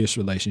serious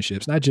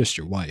relationships, not just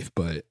your wife,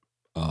 but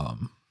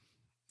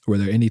were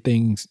there any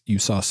things you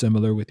saw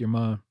similar with your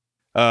mom?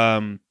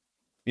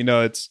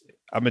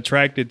 I'm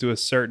attracted to a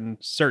certain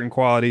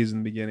qualities in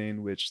the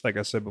beginning, which, like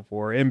I said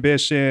before,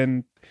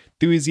 ambition,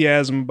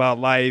 enthusiasm about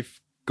life,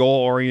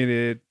 goal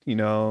oriented,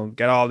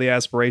 got all the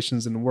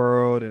aspirations in the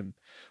world and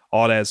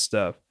all that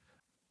stuff.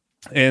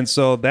 And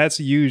so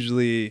that's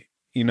usually,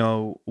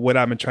 what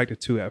I'm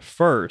attracted to at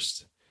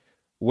first.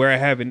 Where I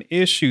have an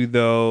issue,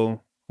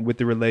 though, with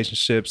the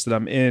relationships that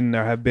I'm in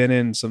or have been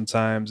in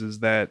sometimes is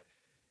that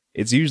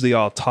it's usually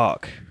all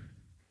talk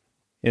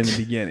in the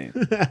beginning.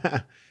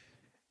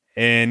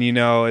 And,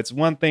 it's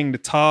one thing to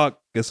talk.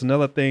 It's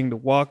another thing to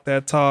walk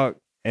that talk.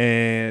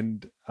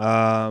 And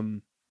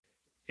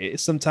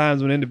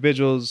sometimes when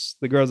individuals,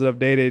 the girls that I've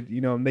dated,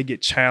 they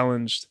get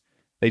challenged,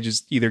 they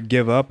just either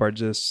give up or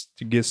just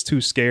gets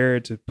too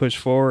scared to push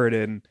forward.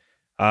 And,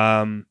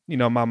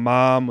 my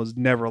mom was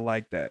never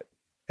like that.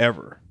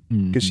 Ever,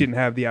 because she didn't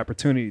have the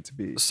opportunity to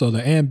be. So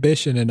the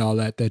ambition and all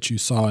that you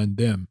saw in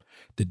them,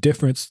 the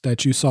difference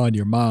that you saw in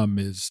your mom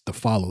is the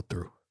follow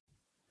through.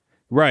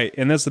 Right.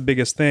 And that's the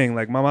biggest thing.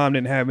 Like my mom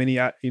didn't have any,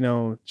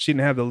 she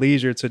didn't have the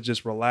leisure to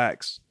just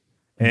relax.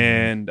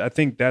 And I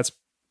think that's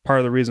part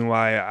of the reason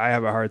why I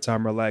have a hard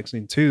time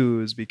relaxing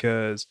too, is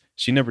because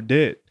she never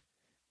did.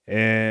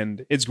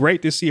 And it's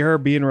great to see her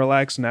being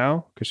relaxed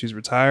now because she's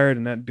retired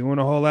and not doing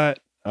a whole lot.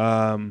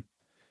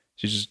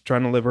 She's just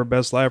trying to live her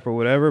best life or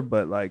whatever.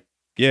 But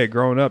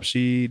growing up,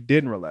 she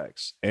didn't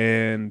relax.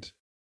 And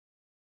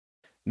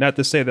not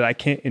to say that I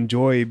can't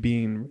enjoy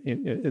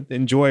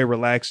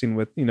relaxing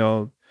with,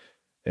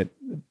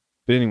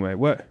 But anyway,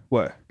 what?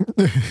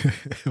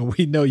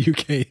 We know you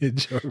can't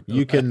enjoy.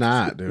 You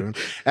cannot, dude.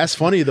 That's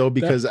funny though,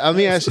 because I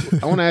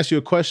want to ask you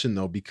a question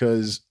though,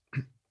 because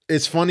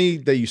it's funny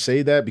that you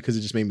say that, because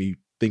it just made me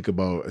think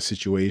about a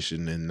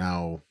situation, and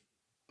now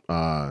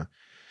I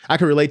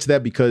can relate to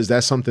that, because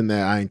that's something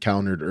that I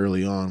encountered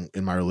early on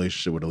in my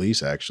relationship with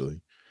Elise,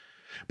 actually.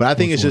 But I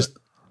think it's just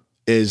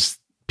is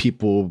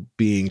people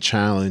being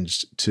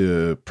challenged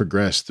to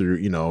progress through,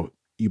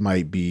 you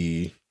might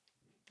be,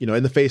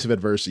 in the face of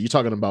adversity. You're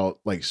talking about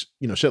like,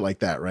 shit like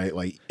that, right?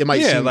 Like it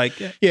might seem,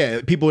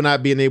 people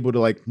not being able to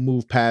like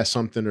move past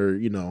something, or,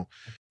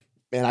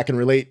 and I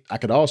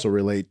could also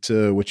relate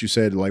to what you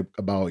said, like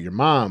about your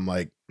mom.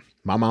 Like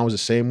my mom was the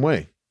same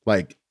way.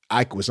 Like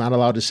I was not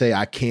allowed to say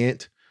I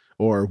can't,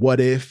 or what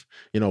if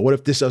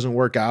this doesn't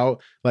work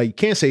out? Like you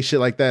can't say shit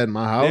like that in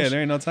my house. Yeah,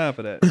 there ain't no time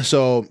for that.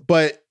 So,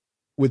 but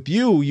with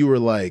you were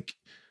like,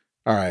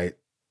 all right,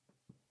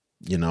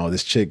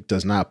 this chick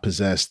does not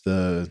possess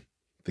the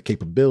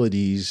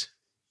capabilities,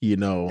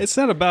 It's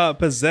not about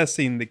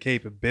possessing the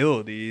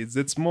capabilities.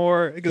 It's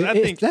more because I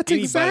think that's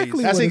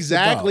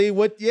exactly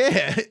what.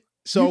 Yeah.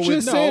 So you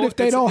just said if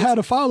they don't have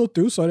to follow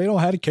through, so they don't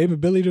have the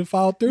capability to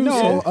follow through.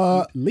 No.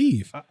 So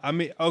leave. I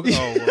mean,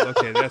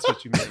 okay, that's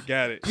what you meant.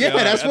 Got it. Yeah,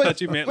 that's what I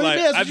thought you meant. What Like,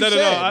 that's what you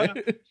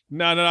said.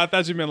 No. I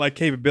thought you meant like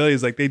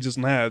capabilities. Like they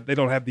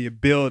don't have the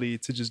ability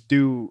to just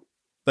do,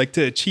 like,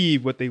 to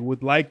achieve what they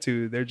would like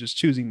to. They're just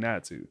choosing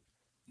not to.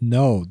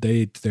 No,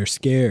 they're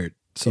scared.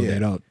 So they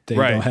don't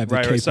have the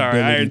capability.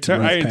 Sorry,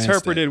 I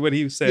interpreted that. what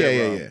he said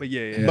wrong. Yeah. But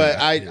yeah. But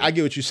I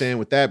get what you're saying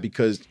with that,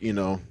 because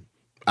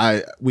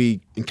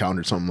we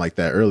encountered something like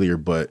that earlier,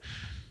 but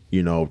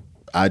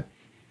I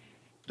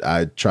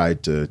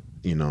tried to,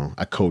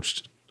 I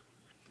coached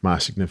my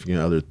significant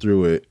other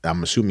through it.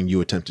 I'm assuming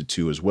you attempted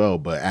to as well,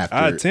 but after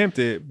I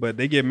attempted, but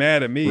they get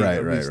mad at me.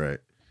 Right.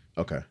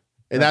 Okay.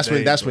 And that's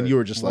when you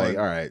were just like,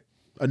 all right,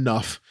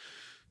 enough.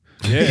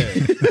 Yeah.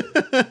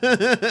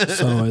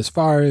 So as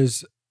far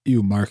as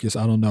you, Marcus,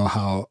 I don't know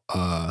how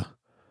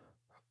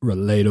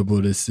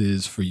relatable this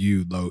is for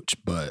you, Loach,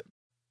 but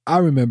I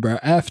remember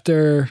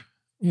after,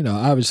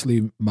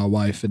 obviously my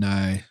wife and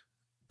I,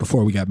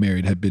 before we got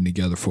married, had been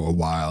together for a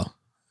while.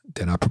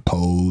 Then I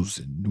proposed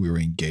and we were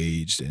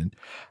engaged. And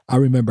I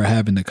remember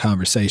having the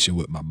conversation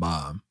with my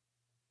mom,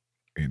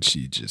 and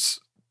she just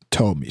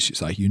told me,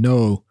 she's like,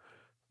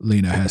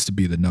 Lena has to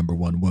be the number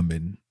one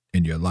woman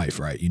in your life,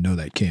 right?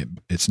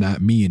 It's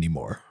not me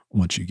anymore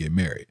once you get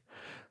married.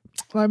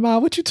 I'm like,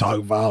 Mom, what you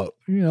talking about?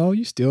 You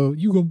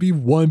gonna be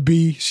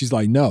 1B. She's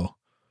like, no,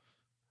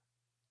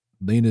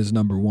 Lena's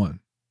number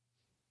one.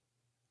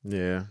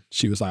 Yeah.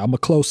 She was like, I'm a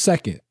close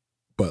second,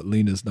 but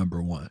Lena's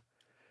number one.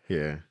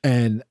 Yeah.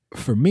 And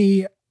for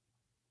me,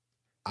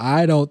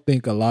 I don't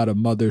think a lot of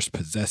mothers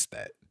possess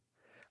that.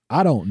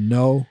 I don't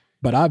know,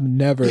 but I've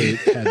never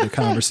had the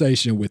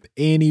conversation with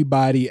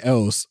anybody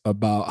else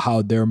about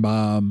how their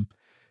mom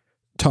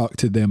talked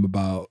to them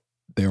about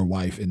their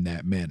wife in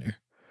that manner.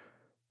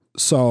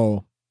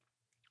 So,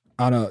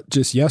 I don't,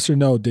 just yes or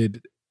no,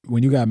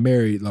 when you got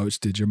married, Loach,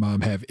 did your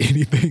mom have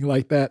anything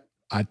like that?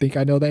 I think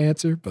I know the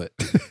answer, but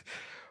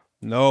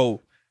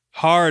no.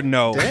 Hard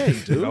no. Dang,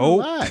 dude,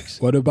 relax.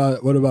 What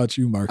about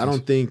you, Marcus? I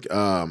don't think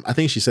I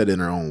think she said it in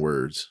her own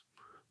words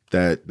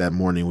that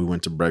morning we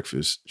went to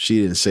breakfast. She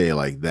didn't say it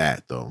like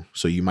that though.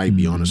 So you might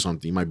be onto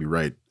something. You might be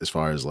right as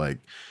far as like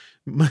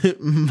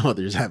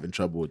mothers having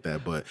trouble with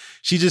that. But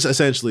she just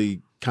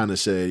essentially kind of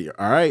said,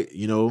 all right,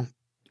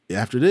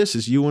 after this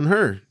it's you and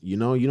her. You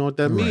know what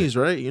that means,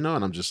 right? And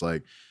I'm just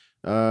like,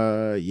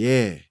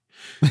 yeah.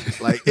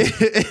 Like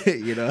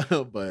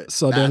but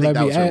so then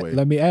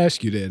let me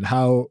ask you then,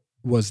 how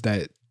was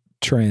that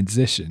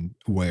transition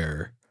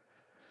where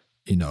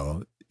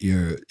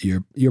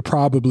you're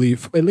probably,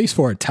 at least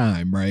for a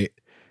time, right?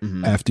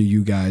 Mm-hmm. After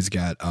you guys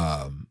got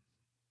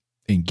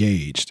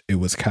engaged, it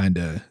was kind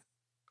of,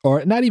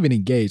 or not even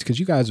engaged, because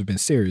you guys have been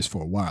serious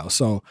for a while.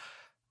 So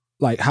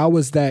like, how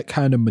was that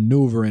kind of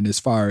maneuvering as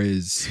far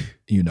as,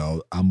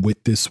 I'm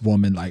with this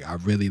woman, like I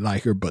really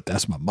like her, but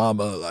that's my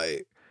mama,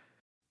 like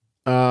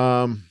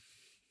I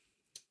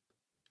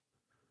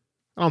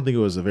don't think it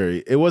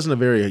wasn't a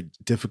very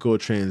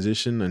difficult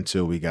transition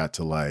until we got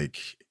to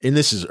like, and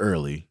this is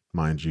early,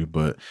 mind you,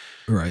 but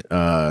right.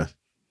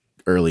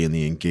 Early in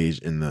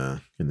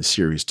the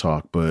series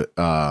talk, but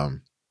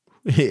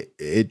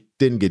it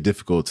didn't get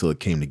difficult till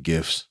it came to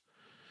gifts.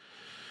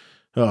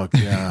 Oh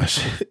gosh.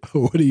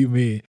 What do you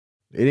mean?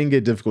 It didn't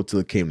get difficult till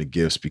it came to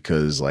gifts,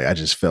 because like I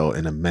just felt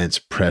an immense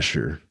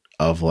pressure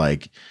of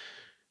like,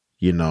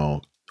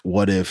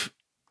 what if,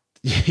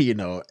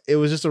 it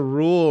was just a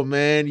rule,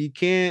 man.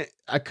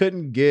 I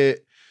couldn't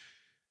get,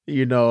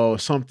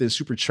 something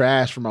super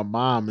trash for my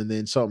mom and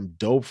then something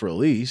dope for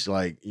Elise,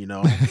 like,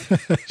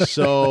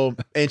 so,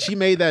 and she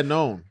made that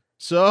known.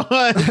 So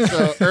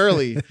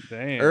early.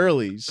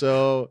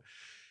 So,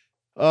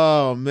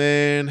 oh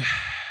man,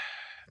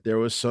 there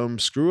was some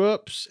screw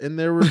ups and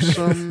there were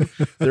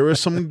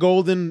some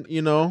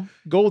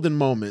golden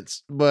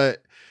moments,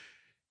 but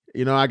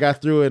I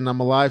got through it and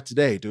I'm alive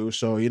today, dude.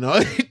 So,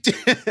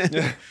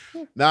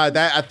 Nah,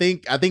 that I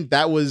think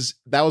that was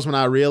when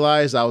I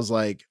realized I was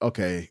like,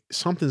 okay,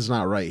 something's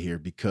not right here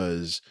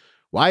because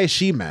why is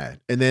she mad?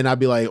 And then I'd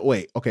be like,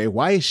 wait, okay,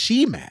 why is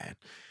she mad?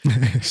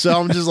 So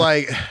I'm just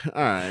like,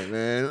 all right,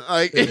 man.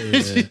 Like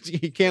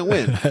you can't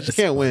win. You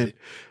can't win.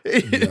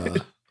 Yeah.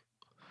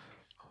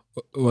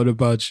 What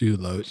about you,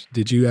 Loach?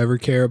 Did you ever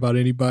care about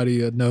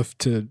anybody enough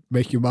to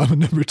make your mama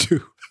number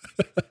 2?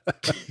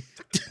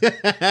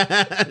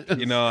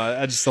 You know,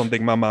 I just don't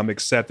think my mom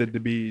accepted to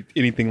be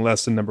anything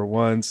less than number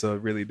 1, so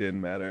it really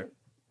didn't matter.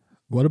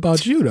 What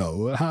about you,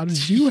 though? How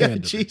did you handle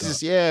it?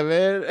 Jesus, yeah,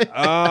 man.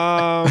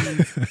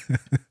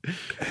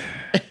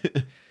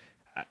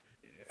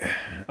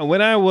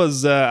 When I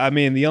was,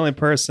 the only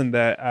person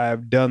that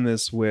I've done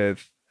this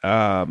with,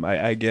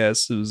 I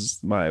guess, was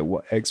my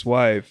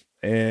ex-wife.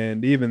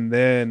 And even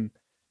then,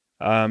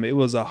 it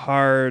was a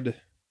hard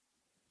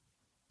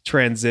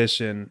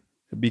transition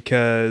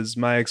because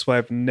my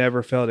ex-wife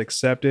never felt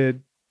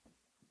accepted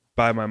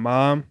by my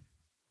mom.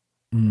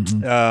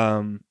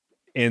 Mm-hmm.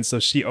 And so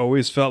she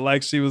always felt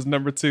like she was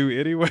number 2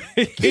 anyway.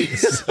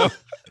 So,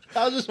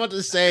 I was just about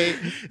to say,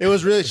 it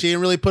was really, she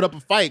didn't really put up a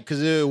fight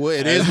because it is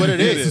what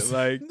it is.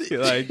 Like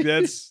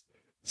that's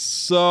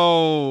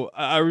so,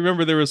 I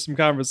remember there were some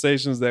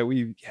conversations that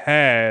we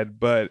had,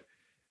 but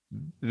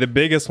the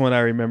biggest one I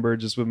remember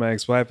just with my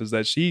ex-wife is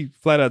that she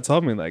flat out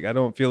told me, like, I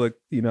don't feel like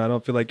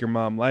your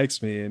mom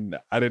likes me. And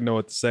I didn't know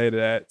what to say to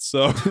that.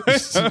 So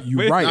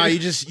you're right. Nah, you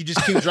just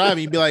keep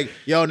driving. You'd be like,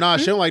 yo, nah,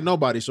 she don't like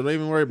nobody. So don't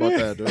even worry about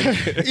that, dude.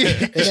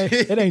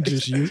 it ain't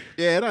just you.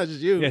 Yeah, not just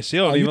you. Yeah, she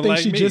don't you even think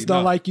like she me. just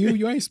don't like you?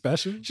 You ain't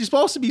special. She's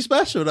supposed to be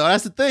special, though.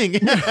 That's the thing.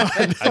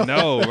 I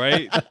know,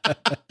 right?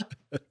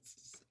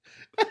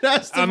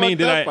 That's the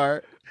fucked up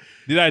part.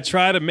 Did I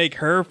try to make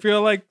her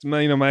feel like,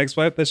 my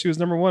ex-wife, that she was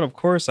number 1? Of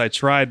course, I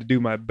tried to do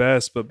my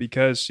best, but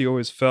because she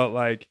always felt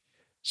like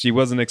she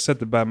wasn't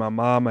accepted by my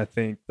mom, I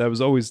think there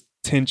was always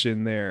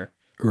tension there.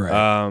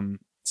 Right.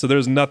 So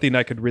there's nothing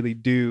I could really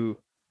do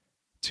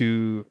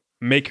to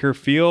make her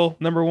feel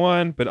number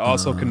 1, but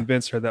also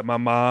convince her that my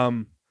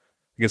mom,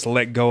 I guess,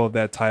 let go of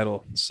that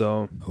title.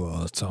 So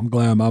I'm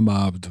glad my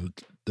mom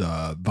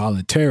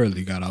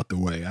voluntarily got out the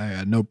way. I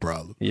had no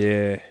problem.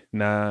 Yeah,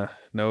 nah.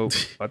 Nope.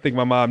 I think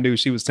my mom knew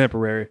she was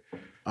temporary.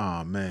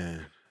 Oh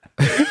man.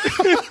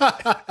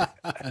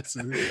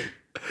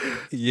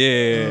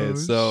 Yeah. Oh,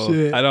 so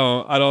shit.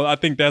 I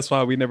think that's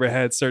why we never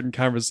had certain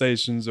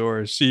conversations,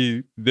 or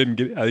she didn't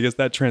get, I guess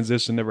that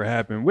transition never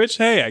happened, which,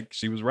 hey,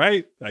 she was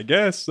right, I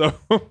guess. So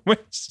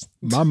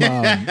my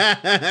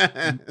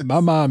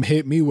mom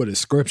hit me with a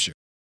scripture.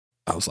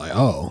 I was like,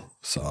 oh,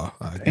 so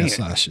I guess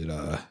I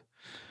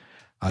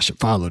should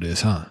follow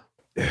this, huh?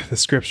 The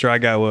scripture I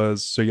got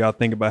was, so y'all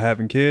think about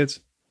having kids?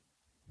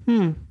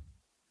 And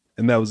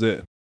that was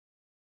it.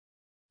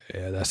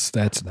 Yeah, that's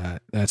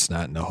not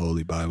in the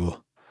Holy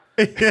Bible.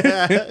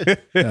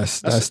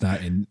 That's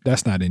not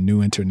in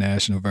New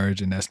International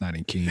Version. That's not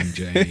in King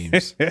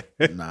James.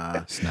 Nah,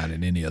 it's not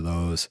in any of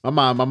those.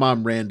 My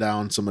mom ran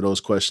down some of those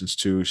questions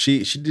too. She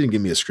didn't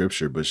give me a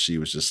scripture, but she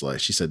was just like,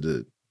 she said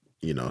the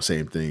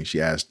same thing.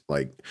 She asked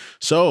like,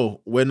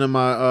 so when am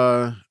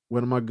I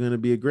gonna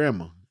be a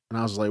grandma? And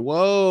I was like,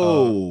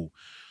 whoa,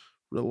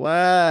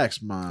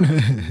 relax, Mom.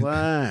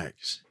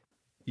 Relax.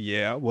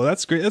 Yeah, well,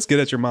 that's great. That's good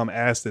that your mom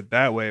asked it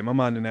that way. My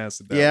mom didn't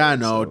ask it that way. Yeah, I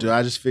know, dude.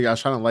 I just figured I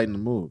was trying to lighten the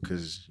mood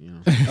because,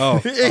 Oh.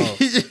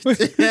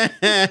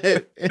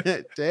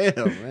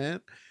 Damn,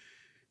 man.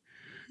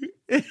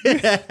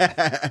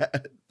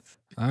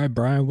 All right,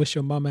 Brian, wish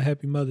your mama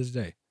happy Mother's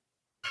Day.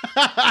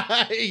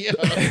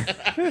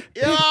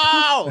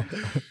 Yo,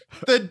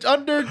 the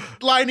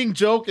underlining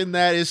joke in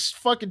that is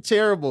fucking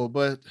terrible,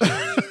 but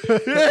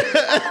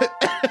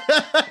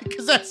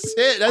because that's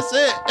it.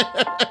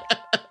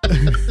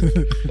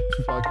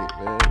 Fuck it,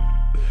 man.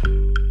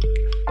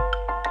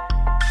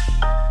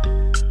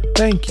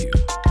 Thank you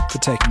for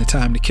taking the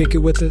time to kick it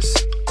with us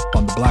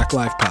on the Black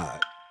Life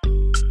Pod.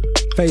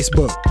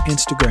 Facebook,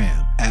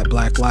 Instagram at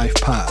Black Life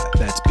Pod.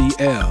 That's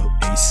BLACLIFEPOD.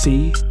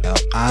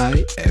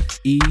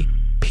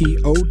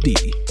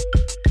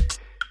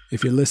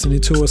 If you're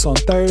listening to us on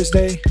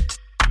Thursday,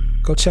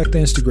 go check the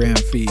Instagram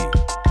feed,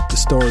 the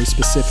story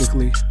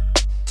specifically,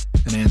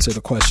 and answer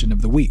the question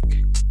of the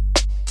week.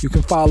 You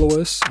can follow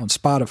us on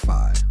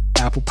Spotify,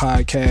 Apple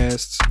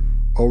Podcasts,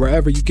 or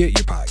wherever you get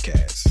your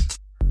podcasts.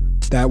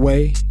 That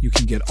way, you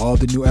can get all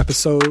the new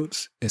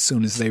episodes as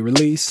soon as they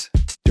release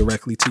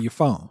directly to your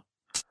phone.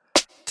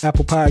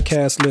 Apple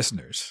Podcast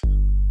listeners,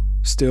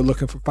 still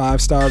looking for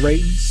 5-star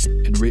ratings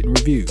and written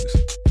reviews.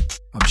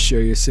 I'm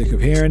sure you're sick of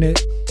hearing it.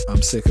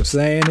 I'm sick of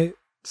saying it.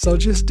 So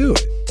just do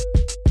it.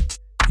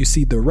 You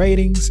see, the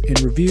ratings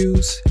and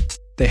reviews,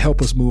 they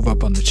help us move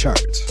up on the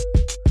charts.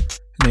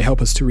 And they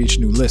help us to reach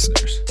new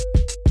listeners.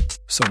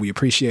 So we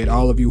appreciate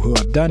all of you who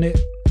have done it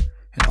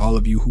and all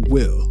of you who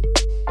will.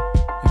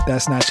 If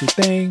that's not your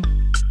thing,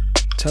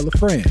 tell a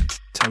friend,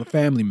 tell a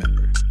family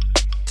member.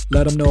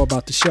 Let them know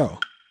about the show.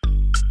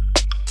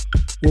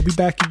 We'll be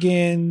back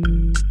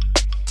again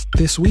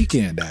this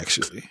weekend,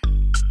 actually,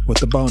 with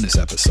the bonus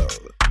episode.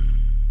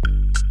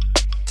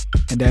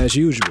 And as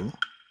usual,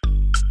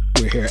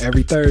 we're here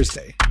every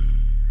Thursday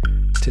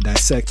to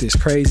dissect this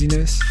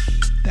craziness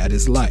that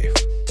is life.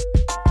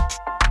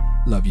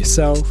 Love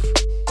yourself.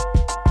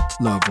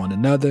 Love one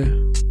another.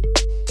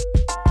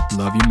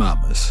 Love your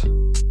mamas.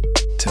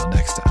 Till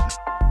next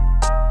time.